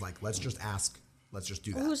thing, is like, let's just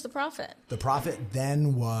do that. Who's the prophet? The prophet then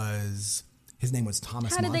his name was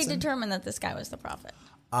Thomas Monson. How did they determine that this guy was the prophet?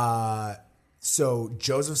 So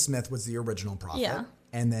Joseph Smith was the original prophet. Yeah.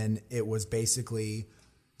 And then it was basically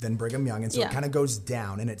then Brigham Young. And so it kind of goes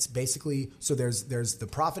down. And it's basically, so there's the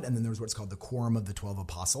prophet, and then there's what's called the Quorum of the 12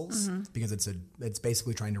 Apostles, because it's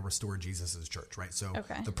basically trying to restore Jesus's church, right? So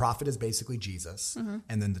the prophet is basically Jesus,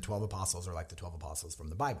 and then the 12 apostles are like the 12 apostles from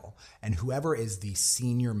the Bible. And whoever is the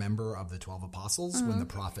senior member of the 12 apostles, when the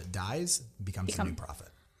prophet dies, becomes the new prophet.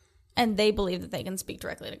 And they believe that they can speak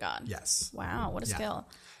directly to God. Yes. Wow, what a skill.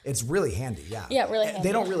 It's really handy, yeah. Yeah, really handy.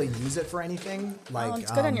 They don't really use it for anything. Like, it's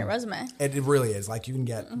good on your resume. It really is. Like, you can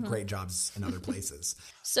get great jobs in other places.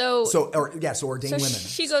 So ordained women.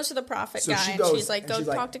 She goes to the prophet guy, and she's like, go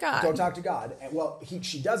talk to God. Go talk to God. And, well,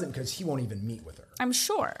 she doesn't, because he won't even meet with her. I'm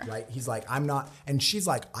sure. Right? He's like, I'm not. And she's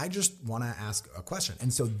like, I just want to ask a question.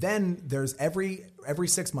 And so then there's every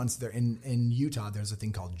 6 months there in Utah, there's a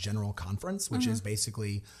thing called General Conference, which is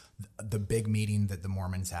basically the big meeting that the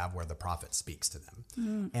Mormons have where the prophet speaks to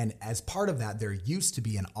them. And as part of that, there used to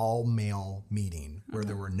be an all-male meeting where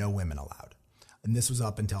there were no women allowed. And this was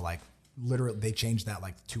up until like literally they changed that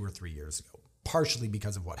like 2 or 3 years ago. partially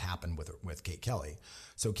because of what happened with Kate Kelly.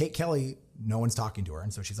 So Kate Kelly, no one's talking to her.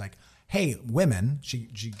 And so she's like, hey, women, she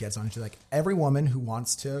gets on and she's like, every woman who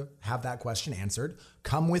wants to have that question answered,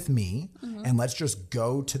 come with me and let's just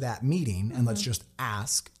go to that meeting and let's just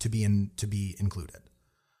ask to be included.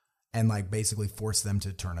 And like basically force them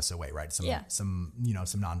to turn us away, right? Some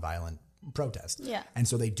nonviolent protest. Yeah. And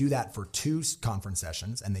so they do that for 2 conference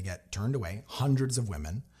sessions and they get turned away, hundreds of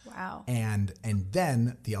women. Wow. And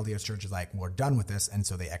then the LDS church is like, we're done with this. And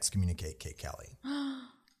so they excommunicate Kate Kelly.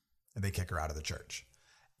 And they kick her out of the church.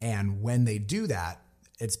 And when they do that,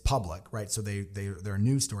 it's public, right? So there are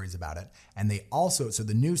news stories about it. And they also, so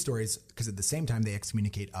the news stories, because at the same time they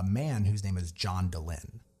excommunicate a man whose name is John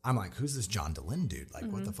DeLynn. I'm like, who's this John DeLynn dude? Like,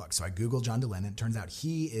 what the fuck? So I Googled John DeLynn and it turns out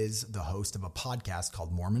he is the host of a podcast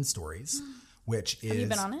called Mormon Stories, which is... Have you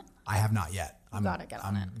been on it? I have not yet. You gotta get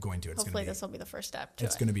on it. I'm going to. Hopefully this will be the first step to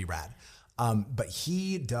It's going to be rad. But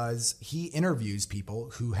he interviews people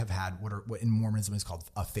who have had what in Mormonism is called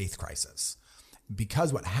a faith crisis.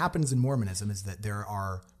 Because what happens in Mormonism is that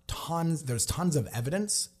there's tons of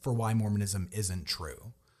evidence for why Mormonism isn't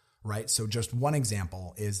true, right? So just one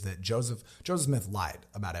example is that Joseph Smith lied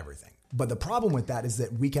about everything. But the problem with that is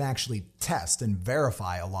that we can actually test and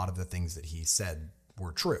verify a lot of the things that he said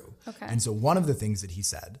were true. Okay. And so one of the things that he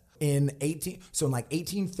said in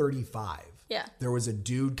 1835, there was a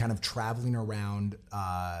dude kind of traveling around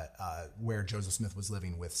where Joseph Smith was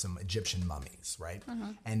living with some Egyptian mummies, right?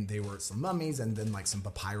 And they were some mummies and then like some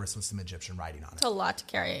papyrus with some Egyptian writing on it. It's a lot to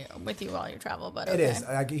carry with you while you travel, but It is.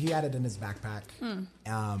 He had it in his backpack.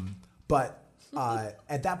 But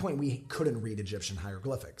at that point, we couldn't read Egyptian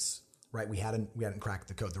hieroglyphics, right? We hadn't cracked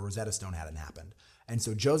the code. The Rosetta Stone hadn't happened. And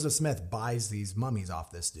so Joseph Smith buys these mummies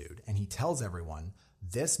off this dude and he tells everyone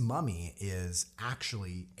this mummy is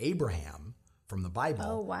actually Abraham from the Bible.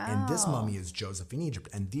 Oh, wow. And this mummy is Joseph in Egypt.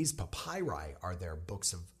 And these papyri are their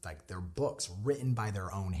books written by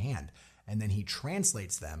their own hand. And then he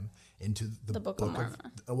translates them into the book of Mormon.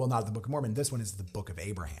 Well, not the Book of Mormon. This one is the Book of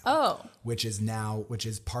Abraham. Oh. Which is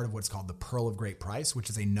part of what's called the Pearl of Great Price, which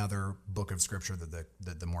is another book of scripture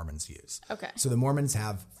that the Mormons use. Okay. So the Mormons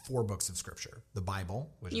have 4 books of scripture. The Bible.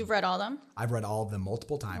 You've read all of them? I've read all of them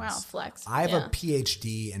multiple times. Wow, flex. I have a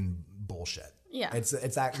PhD in bullshit. Yeah. It's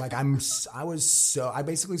like I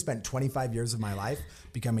basically spent 25 years of my life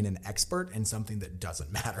becoming an expert in something that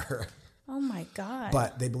doesn't matter. Oh my God.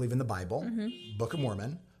 But they believe in the Bible, Book of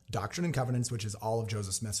Mormon, Doctrine and Covenants, which is all of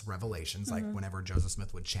Joseph Smith's revelations, like whenever Joseph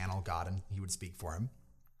Smith would channel God and he would speak for him.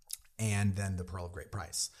 And then the Pearl of Great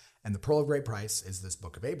Price. And the Pearl of Great Price is this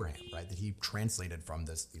Book of Abraham, right? That he translated from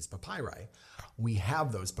these papyri. We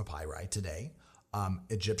have those papyri today.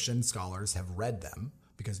 Egyptian scholars have read them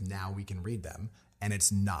because now we can read them. And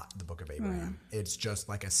it's not the Book of Abraham. It's just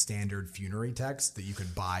like a standard funerary text that you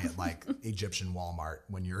could buy at like Egyptian Walmart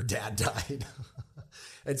when your dad died.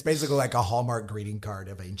 It's basically like a Hallmark greeting card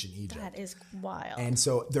of ancient Egypt. That is wild. And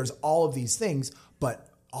so there's all of these things, but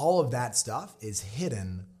all of that stuff is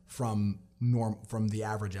hidden from the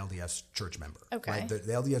average LDS church member. Okay. Right? The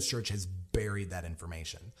LDS church has buried that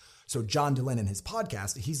information. So John DeLynn in his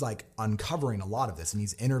podcast, he's like uncovering a lot of this and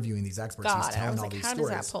he's interviewing these experts. He's telling all these stories.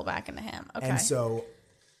 How does that pull back into him? Okay. And so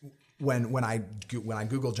when I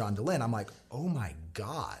Google John DeLynn, I'm like, oh my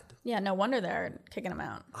God. Yeah, no wonder they're kicking him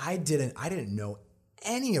out. I didn't know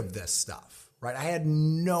any of this stuff, right? I had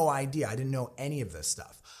no idea. I didn't know any of this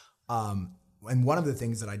stuff. And one of the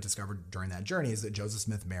things that I discovered during that journey is that Joseph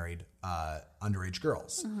Smith married underage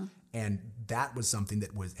girls. And that was something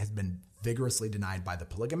that has been vigorously denied by the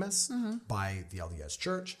polygamists, by the LDS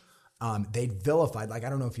Church. They vilified, I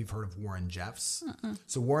don't know if you've heard of Warren Jeffs.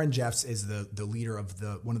 So Warren Jeffs is the leader of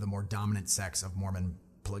one of the more dominant sects of Mormon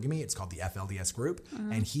polygamy. It's called the FLDS group.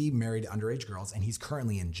 And he married underage girls and he's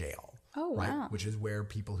currently in jail. Oh, right? wow. Which is where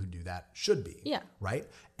people who do that should be. Yeah. Right?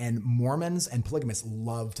 And Mormons and polygamists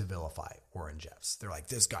love to vilify Warren Jeffs. They're like,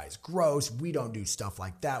 this guy's gross. We don't do stuff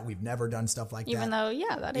like that. We've never done stuff like that. Even though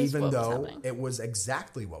what was happening. It was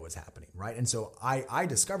exactly what was happening, right? And so I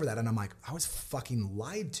discovered that and I'm like, I was fucking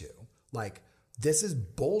lied to. Like, this is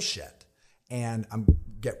bullshit. And I'm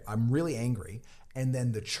really angry. And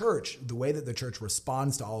then the church, the way that the church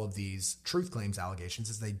responds to all of these truth claims allegations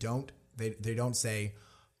is they don't say,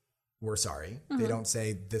 we're sorry. They don't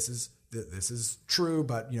say this is true,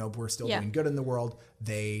 but we're still doing good in the world.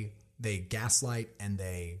 They gaslight and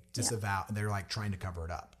they disavow. And they're like trying to cover it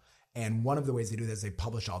up. And one of the ways they do that is they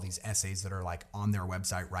publish all these essays that are like on their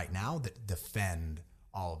website right now that defend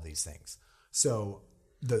all of these things. So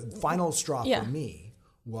the final straw for me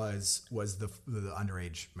was the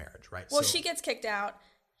underage marriage, right? Well, so she gets kicked out.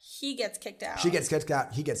 He gets kicked out. She gets kicked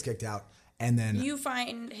out. He gets kicked out. And then you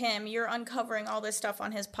find him, you're uncovering all this stuff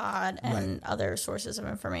on his pod and other sources of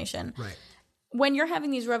information. Right. When you're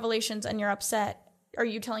having these revelations and you're upset, are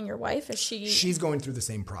you telling your wife? Is she? She's going through the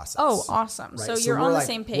same process. Oh, awesome! Right? So you're on the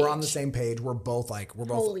same page. We're on the same page. We're both.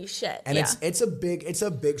 Holy shit! And it's a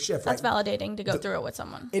big shift. That's validating to go through it with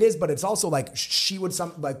someone. It is, but it's also like she would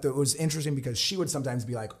it was interesting because she would sometimes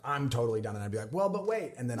be like, "I'm totally done," and I'd be like, "Well, but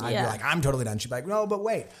wait," and then I'd be like, "I'm totally done." She'd be like, "No, but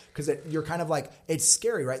wait," because you're kind of like, it's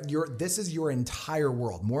scary, right? This is your entire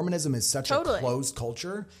world. Mormonism is such a closed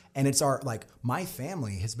culture, and it's my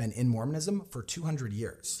family has been in Mormonism for 200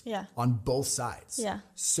 years. Yeah, on both sides. Yeah,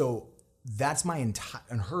 so. That's my entire,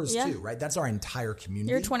 and hers too, right? That's our entire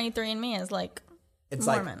community. Your 23andMe is like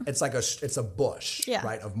Mormon. It's a bush,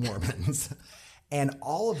 right, of Mormons, and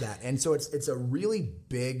all of that. And so it's a really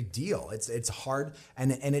big deal. It's hard,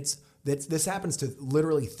 and this happens to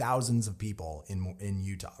literally thousands of people in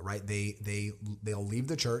Utah, right? They'll leave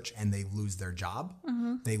the church and they lose their job,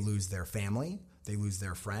 they lose their family, they lose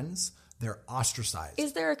their friends. They're ostracized.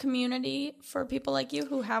 Is there a community for people like you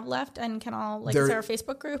who have left and can all is there a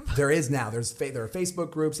Facebook group? There is now. There are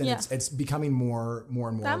Facebook groups, and it's becoming more and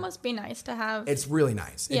more. That must be nice to have. It's really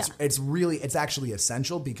nice. Yeah. It's actually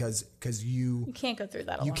essential because you can't go through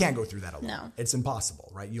that alone. You can't go through that alone. No. It's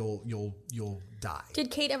impossible, right? You'll die.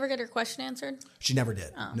 Did Kate ever get her question answered? She never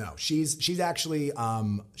did. Oh. No. She's actually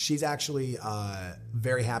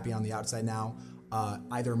very happy on the outside now.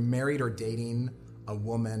 Either married or dating a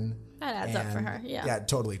woman. That adds up for her. Yeah. Yeah, it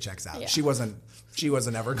totally checks out. Yeah. She wasn't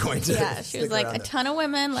ever going to. Yeah, she was like, a ton of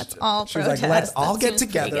women, let's all protest. She was like, let's all get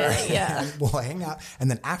together and we'll hang out. And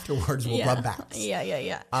then afterwards we'll rub backs.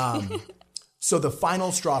 Yeah. So the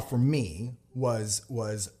final straw for me was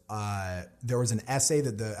there was an essay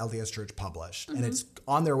that the LDS Church published, and it's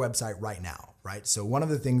on their website right now, right? So one of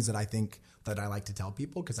the things that I think that I like to tell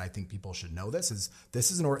people, because I think people should know this, is the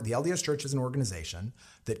LDS Church is an organization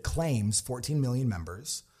that claims 14 million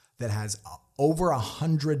members, that has over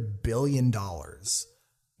 $100 billion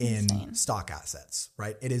in stock assets,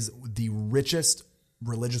 right? It is the richest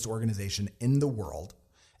religious organization in the world.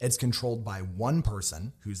 It's controlled by one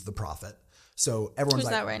person who's the prophet. So everyone's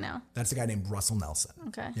Who's that right now? That's a guy named Russell Nelson.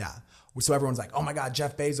 Okay. Yeah. So everyone's like, oh my God,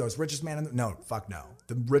 Jeff Bezos, richest man no.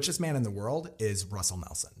 The richest man in the world is Russell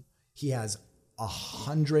Nelson. He has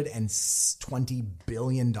 $120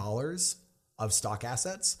 billion of stock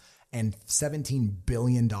assets and $17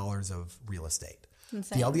 billion of real estate.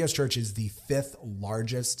 Insane. The LDS Church is the 5th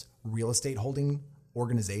largest real estate holding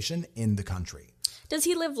organization in the country. Does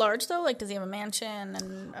he live large though? Like, does he have a mansion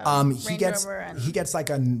and he gets like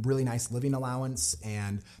a really nice living allowance,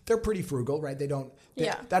 and they're pretty frugal, right?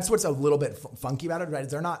 That's what's a little bit funky about it, right?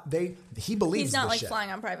 He believes he's not this like shit.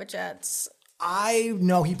 Flying on private jets. I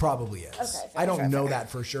know he probably is. Okay, I don't know that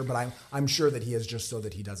for sure, but I'm sure that he is, just so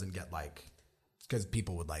that he doesn't get because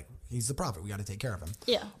people would he's the prophet, we got to take care of him.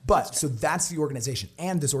 Yeah. But so that's the organization,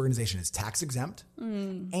 and this organization is tax exempt,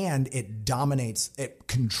 and it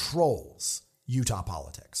controls Utah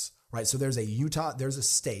politics, right? So there's a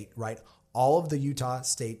state, right? All of the Utah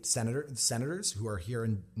state senators who are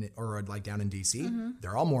here or down in DC,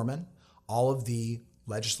 they're all Mormon. All of the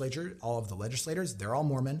legislators, they're all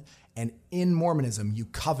Mormon. And in Mormonism, you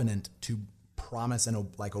covenant to promise and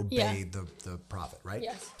obey the prophet, right?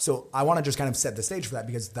 Yes. So I want to just kind of set the stage for that,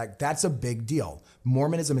 because that's a big deal.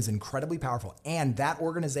 Mormonism is incredibly powerful. And that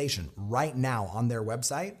organization right now on their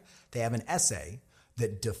website, they have an essay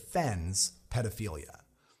that defends pedophilia,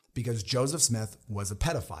 because Joseph Smith was a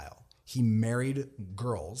pedophile. He married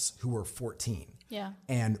girls who were 14. Yeah.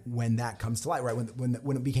 And when that comes to light, right,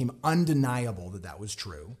 when it became undeniable that was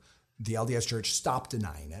true, the LDS Church stopped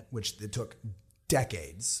denying it, which it took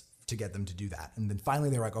decades to get them to do that. And then finally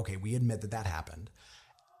they were like, okay, we admit that happened,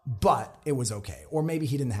 but it was okay. Or maybe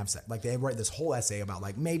he didn't have sex. They write this whole essay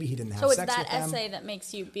about maybe he didn't have sex with them. So it's that essay that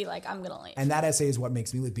makes you be like, I'm going to leave. And that essay is what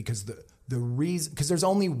makes me leave, because the reason, because there's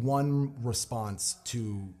only one response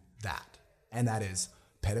to that, and that is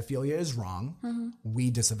pedophilia is wrong. We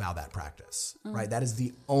disavow that practice, right? That is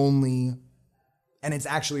the only. And it's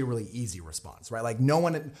actually a really easy response, right?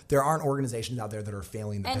 There aren't organizations out there that are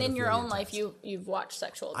failing the pedophilia. And in your own life, you've watched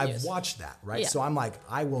sexual abuse. I've watched that, right? Yeah. So I'm like,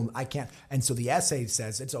 I can't. And so the essay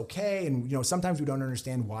says it's okay. And, sometimes we don't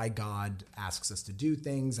understand why God asks us to do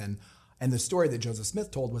things. And the story that Joseph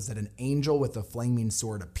Smith told was that an angel with a flaming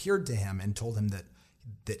sword appeared to him and told him that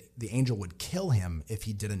the angel would kill him if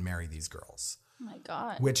he didn't marry these girls. Oh my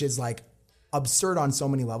God. Which is absurd on so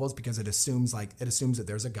many levels, because it assumes that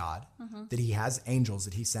there's a God, that he has angels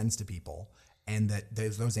that he sends to people, and that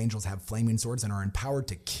those angels have flaming swords and are empowered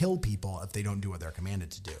to kill people if they don't do what they're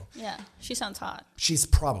commanded to do. Yeah, she sounds hot. She's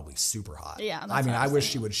probably super hot. Yeah, I mean, I wish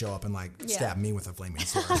she would show up and stab me with a flaming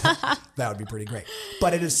sword. That would be pretty great.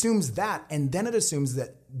 But it assumes that, and then it assumes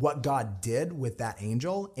that what God did with that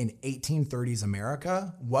angel in 1830s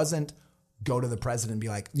America wasn't go to the president and be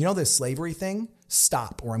like, this slavery thing,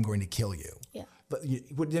 stop or I'm going to kill you. Yeah. But you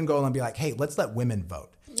didn't go and be like, hey, let's let women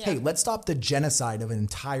vote. Yeah. Hey, let's stop the genocide of an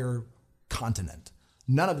entire continent.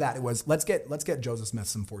 None of that. It was, let's get Joseph Smith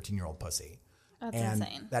some 14-year-old pussy. That's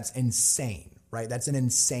insane. That's insane, right? That's an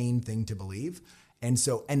insane thing to believe. And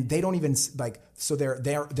they don't even so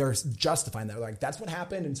they're justifying that. They're like, that's what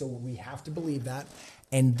happened. And so we have to believe that.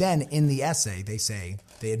 And then in the essay,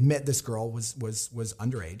 they admit this girl was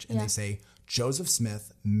underage, and they say Joseph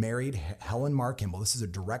Smith married Helen Mar Kimball. This is a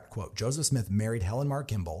direct quote. Joseph Smith married Helen Mar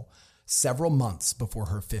Kimball several months before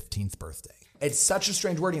her 15th birthday. It's such a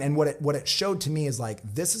strange wording. And what it showed to me is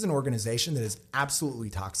this is an organization that is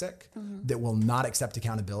absolutely toxic, that will not accept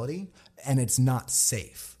accountability, and it's not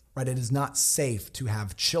safe. Right? It is not safe to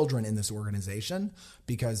have children in this organization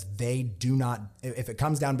because they do not, if it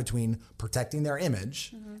comes down between protecting their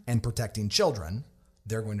image and protecting children,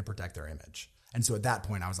 they're going to protect their image. And so at that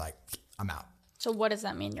point I was like, I'm out. So what does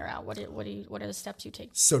that mean you're out? What are the steps you take?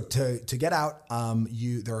 So to get out,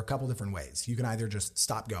 there are a couple different ways. You can either just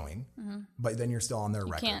stop going, but then you're still on their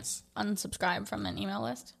records. You can't unsubscribe from an email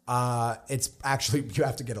list? It's actually, you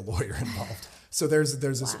have to get a lawyer involved. So there's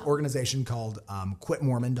this organization called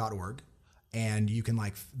quitmormon.org, and you can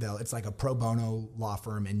it's like a pro bono law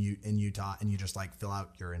firm in Utah, and you just fill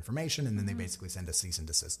out your information, and then they basically send a cease and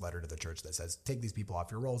desist letter to the church that says, take these people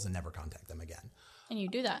off your rolls and never contact them again. And you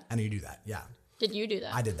do that? And you do that, yeah. Did you do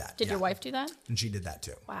that? I did that. Did your wife do that? And she did that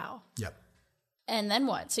too. Wow. Yep. And then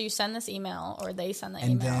what? So you send this email, or they send the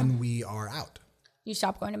email? And then we are out. You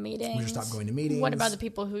stop going to meetings? We just stopped going to meetings. What about the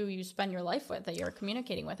people who you spend your life with that you're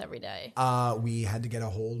communicating with every day? We had to get a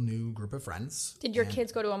whole new group of friends. Did your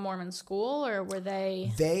kids go to a Mormon school, or were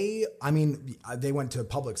they? They went to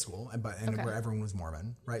public school, where everyone was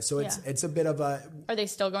Mormon, right? So it's a bit of a... Are they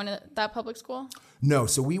still going to that public school? No.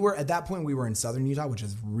 So at that point, we were in southern Utah, which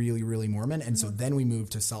is really, really Mormon. And so then we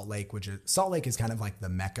moved to Salt Lake, Salt Lake is kind of like the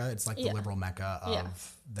Mecca. It's like the liberal Mecca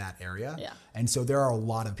of that area. Yeah. And so there are a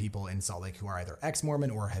lot of people in Salt Lake who are either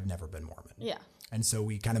ex-Mormon or have never been Mormon. Yeah. And so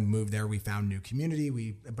we kind of moved there. We found new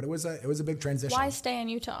community. But it was a big transition. Why stay in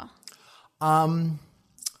Utah? I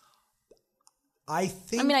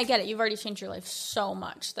think... I get it. You've already changed your life so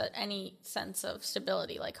much that any sense of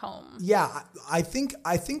stability, like home. Yeah, I think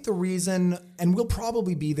the reason, and we'll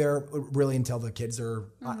probably be there really until the kids are...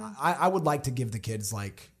 I would like to give the kids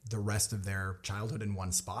the rest of their childhood in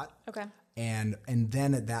one spot. Okay. And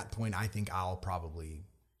then at that point, I think I'll probably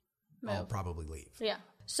leave. Yeah.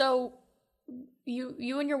 So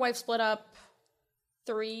you and your wife split up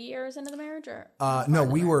 3 years into the marriage, or no?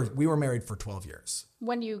 We were married for 12 years.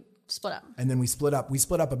 When do you split up? And then we split up. We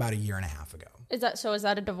split up about a year and a half ago. Is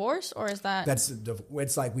that a divorce, or is that?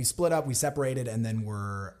 It's like we split up, we separated, and then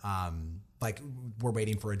we're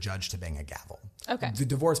waiting for a judge to bang a gavel. Okay. The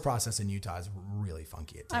divorce process in Utah is really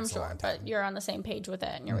funky. It takes I'm sure, but you're on the same page with it,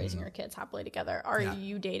 and you're raising your kids happily together. Are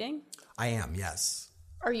you dating? I am. Yes.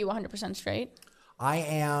 Are you 100% straight? I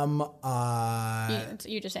am.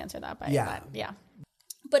 You just answered that by yeah.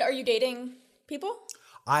 But are you dating people?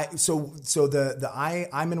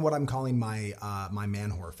 I'm in what I'm calling my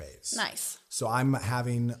man whore phase. Nice. So I'm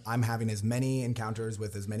having as many encounters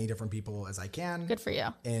with as many different people as I can. Good for you.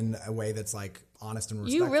 In a way that's honest and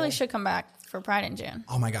respectful. You really should come back for Pride in June.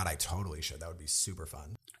 Oh my God, I totally should. That would be super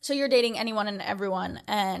fun. So you're dating anyone and everyone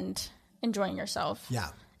and enjoying yourself. Yeah.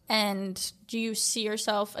 And do you see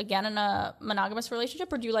yourself again in a monogamous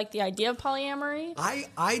relationship, or do you like the idea of polyamory?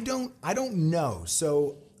 I don't know.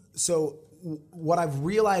 So what I've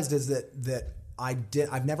realized is that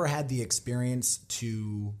I've never had the experience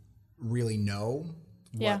to really know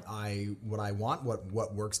what I want,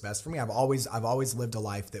 what works best for me. I've always lived a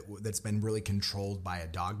life that's been really controlled by a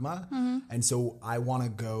dogma. Mm-hmm. And so I want to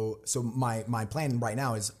go, so my plan right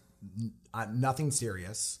now is nothing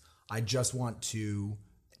serious. I just want to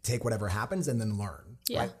take whatever happens and then learn.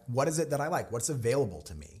 Yeah. Right? What is it that I like? What's available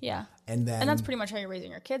to me? Yeah. And that's pretty much how you're raising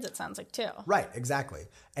your kids, it sounds like, too. Right, exactly.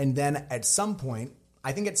 And then at some point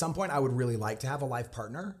I would really like to have a life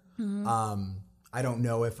partner. Mm-hmm. I don't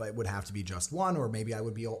know if it would have to be just one, or maybe I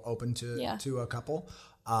would be open to a couple.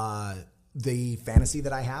 The fantasy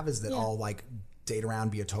that I have is that I'll date around,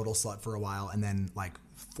 be a total slut for a while, and then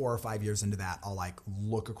 4 or 5 years into that, I'll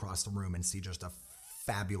look across the room and see just a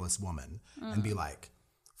fabulous woman and be like,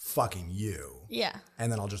 fucking you. Yeah.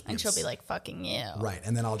 And then I'll just be she'll be like, fucking you. Right.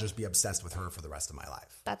 And then I'll just be obsessed with her for the rest of my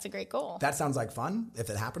life. That's a great goal. That sounds like fun. If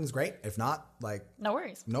it happens, great. If not, like... No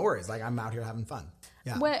worries. No worries. Like, I'm out here having fun.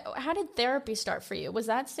 Yeah. How did therapy start for you? Was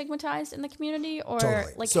that stigmatized in the community? Or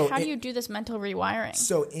Totally. like, So how do you do this mental rewiring?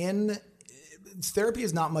 So therapy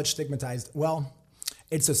is not much stigmatized. Well,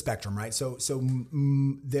 it's a spectrum, right?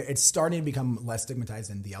 It's starting to become less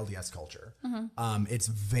stigmatized in the LDS culture. It's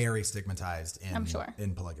very stigmatized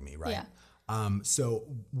in polygamy, right? Yeah. So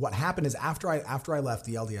what happened is after I left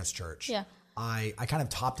the LDS church, yeah. I kind of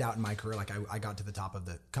topped out in my career. Like I got to the top of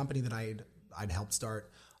the company that I'd helped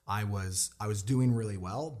start. I was doing really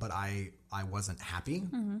well, but I wasn't happy.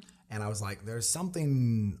 And I was like, there's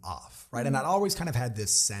something off, right? And I'd always kind of had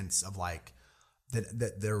this sense of like,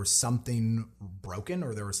 that there was something broken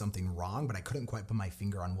or there was something wrong, but I couldn't quite put my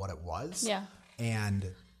finger on what it was. Yeah.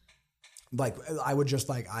 And like, I would just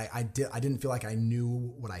like, I didn't feel like I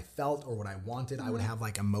knew what I felt or what I wanted. I would have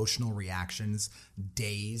like emotional reactions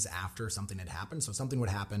days after something had happened. So something would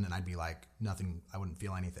happen and I'd be like, nothing, I wouldn't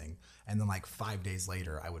feel anything. And then like 5 days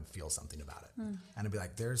later, I would feel something about it. And I'd be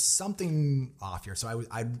like, there's something off here. So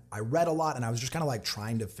I read a lot and I was just kind of like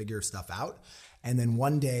trying to figure stuff out. And then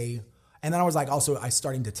one day, and then I was like, also, I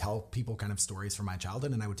starting to tell people kind of stories from my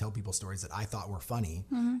childhood, and I would tell people stories that I thought were funny,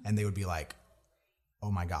 and they would be like,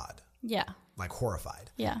 oh my God. Yeah. Like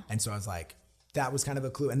horrified. Yeah. And so I was like, that was kind of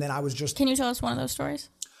a clue. And then I was just... Can you tell us one of those stories?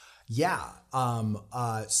 Yeah.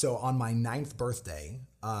 So on my 9th birthday,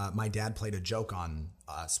 my dad played a joke on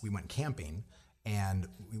us. We went camping, and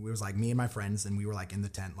it was like me and my friends, and we were like in the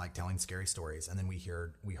tent, like telling scary stories. And then we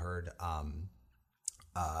heard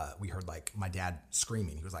like my dad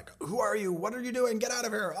screaming. He was like, who are you? What are you doing? Get out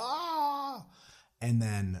of here. Ah. And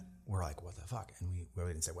then we're like, what the fuck? And we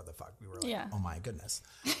didn't say what the fuck. We were like, oh my goodness.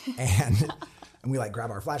 and we like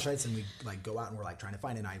grab our flashlights and we like go out and we're like trying to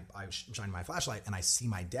find it. And I shine my flashlight and I see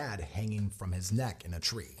my dad hanging from his neck in a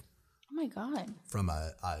tree. Oh my God. From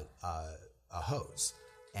a hose.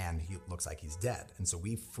 And he looks like he's dead. And so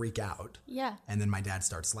we freak out. Yeah. And then my dad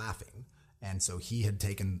starts laughing. And so he had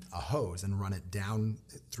taken a hose and run it down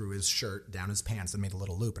through his shirt, down his pants, and made a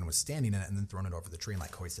little loop and was standing in it and then thrown it over the tree and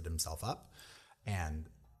like hoisted himself up and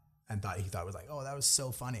he thought it was like, oh, that was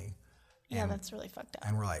so funny. Yeah, that's really fucked up.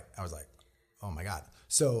 And I was like, oh my God.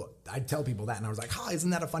 So I'd tell people that and I was like, isn't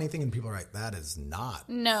that a funny thing? And people are like, that is not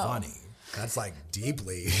funny. That's like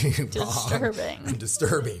deeply disturbing. And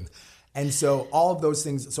disturbing. And so all of those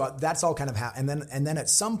things, so that's all kind of happened. And then at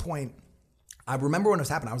some point, I remember when it was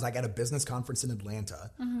happening, I was like at a business conference in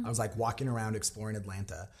Atlanta. I was like walking around exploring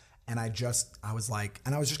Atlanta and I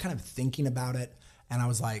was just kind of thinking about it. And I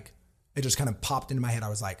was like, it just kind of popped into my head. I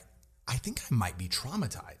was like, I think I might be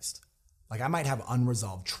traumatized. Like I might have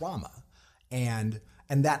unresolved trauma. And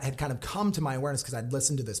that had kind of come to my awareness because I'd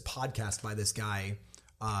listened to this podcast by this guy.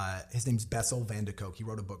 His name's Bessel van de Kolk. He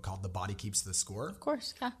wrote a book called The Body Keeps the Score. Of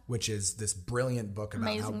course, yeah. Which is this brilliant book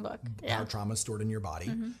about how trauma is stored in your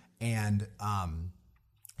body. And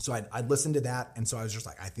so I'd listened to that, and so I was just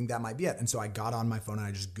like, I think that might be it. And so I got on my phone and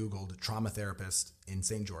I just Googled trauma therapist in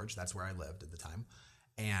St. George. That's where I lived at the time.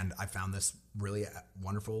 And I found this really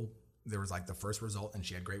wonderful, there was like the first result, and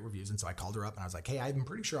she had great reviews. And so I called her up and I was like, hey, I'm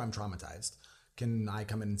pretty sure I'm traumatized. Can I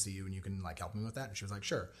come in and see you and you can like help me with that? And she was like,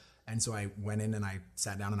 sure. And so I went in and I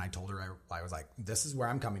sat down and I told her, I was like, this is where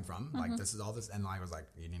I'm coming from. Like, this is all this. And I was like,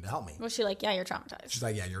 you need to help me. Was she like, yeah, you're traumatized? She's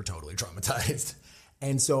like, yeah, you're totally traumatized.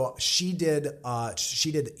 And so she did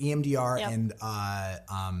EMDR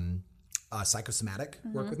and psychosomatic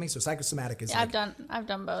work with me. So psychosomatic is I've done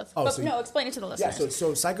both. Oh, but explain it to the listeners. Yeah,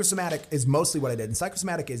 so psychosomatic is mostly what I did. And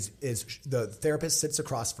psychosomatic is the therapist sits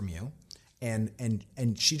across from you and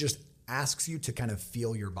she just asks you to kind of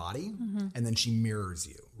feel your body and then she mirrors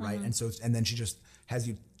you, right? And then she just has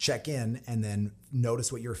you check in and then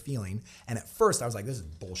notice what you're feeling. And at first I was like, this is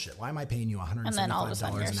bullshit. Why am I paying you $175 and then all of a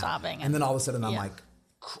sudden you're sobbing. And then all of a sudden I'm like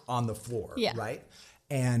on the floor, right?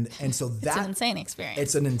 And so that it's an insane experience.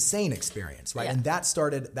 It's an insane experience, right? Yeah. And that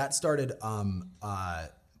started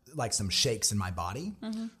like some shakes in my body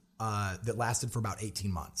that lasted for about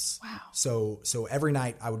 18 months. Wow. So every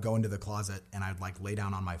night I would go into the closet and I'd like lay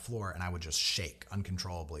down on my floor and I would just shake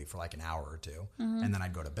uncontrollably for like an hour or two, and then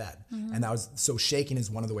I'd go to bed. And that was so shaking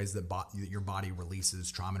is one of the ways that your body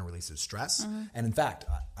releases trauma and releases stress. And in fact,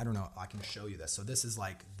 I don't know, I can show you this. So this is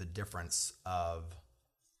like the difference of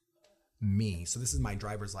me. So this is my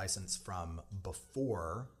driver's license from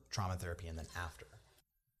before trauma therapy and then after.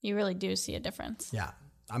 You really do see a difference. Yeah.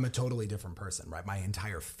 I'm a totally different person, right? My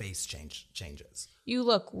entire face changes. You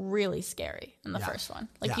look really scary in the first one.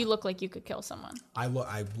 Like you look like you could kill someone. I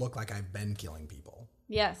look like I've been killing people.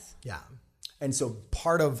 Yes. Yeah. And so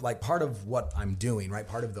part of what I'm doing, right?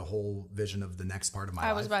 Part of the whole vision of the next part of my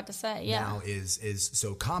life. I was about to say, yeah. Now is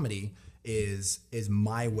so comedy is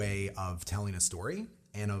my way of telling a story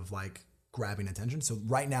and of like grabbing attention. So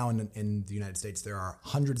right now in the United States, there are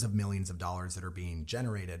hundreds of millions of dollars that are being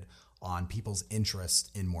generated on people's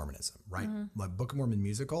interest in Mormonism, right? Like Book of Mormon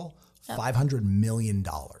musical, $500 million,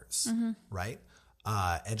 right?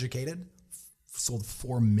 Educated, sold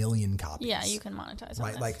 4 million copies. Yeah, you can monetize on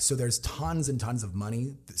right? this. Like, so there's tons and tons of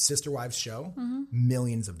money. The Sister Wives show,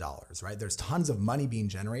 millions of dollars, right? There's tons of money being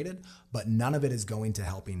generated, but none of it is going to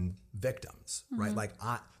helping victims, right? Like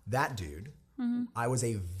that dude, I was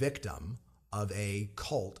a victim of a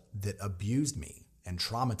cult that abused me and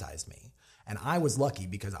traumatized me. And I was lucky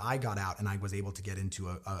because I got out and I was able to get into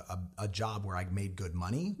a job where I made good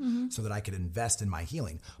money so that I could invest in my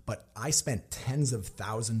healing. But I spent tens of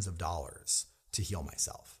thousands of dollars to heal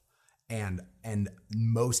myself. And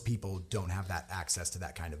most people don't have that access to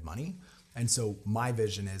that kind of money. And so my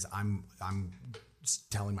vision is I'm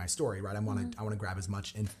telling my story, right? I want to grab as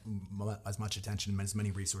much attention and as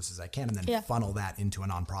many resources as I can, and then funnel that into a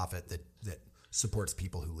nonprofit that supports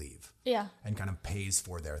people who leave. Yeah. And kind of pays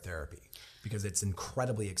for their therapy, because it's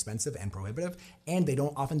incredibly expensive and prohibitive, and they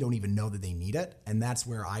often don't even know that they need it. And that's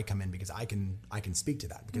where I come in, because I can speak to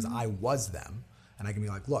that, because I was them. And I can be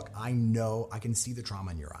like, look, I know, I can see the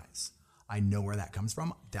trauma in your eyes. I know where that comes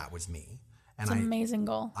from. That was me. And it's an amazing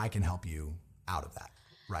goal. I can help you out of that,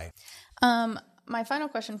 right? My final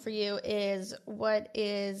question for you is,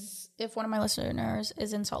 if one of my listeners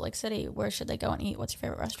is in Salt Lake City, where should they go and eat? What's your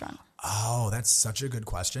favorite restaurant? Oh, that's such a good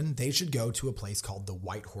question. They should go to a place called the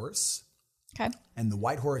White Horse. Okay. And the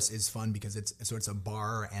White Horse is fun because it's a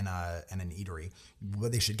bar and an eatery.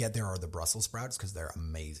 What they should get there are the Brussels sprouts, because they're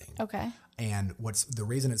amazing. Okay. And the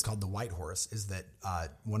reason it's called the White Horse is that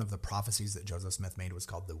one of the prophecies that Joseph Smith made was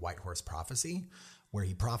called the White Horse Prophecy, where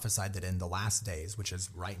he prophesied that in the last days, which is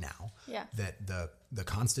right now, that the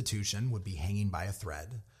Constitution would be hanging by a thread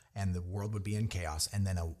and the world would be in chaos, and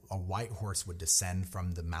then a white horse would descend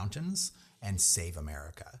from the mountains and save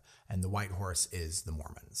America. And the White Horse is the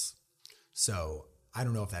Mormons. So I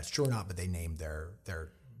don't know if that's true or not, but they named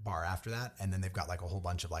their bar after that. And then they've got like a whole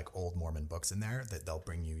bunch of like old Mormon books in there that they'll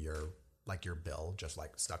bring you your bill just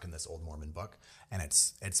like stuck in this old Mormon book. And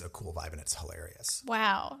it's a cool vibe and it's hilarious.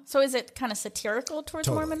 Wow. So is it kind of satirical towards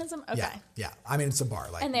Mormonism? Okay. Yeah. I mean, it's a bar.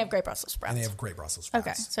 And they have great Brussels sprouts.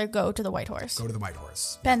 Okay. So go to the White Horse. Go to the White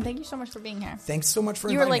Horse. Ben, thank you so much for being here. Thanks so much for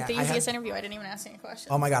inviting me. You were like the easiest interview. I didn't even ask any questions.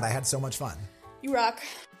 Oh my God. I had so much fun. You rock.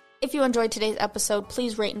 If you enjoyed today's episode,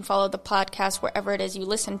 please rate and follow the podcast wherever it is you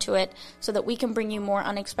listen to it, so that we can bring you more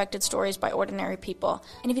unexpected stories by ordinary people.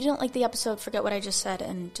 And if you didn't like the episode, forget what I just said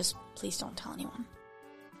and just please don't tell anyone.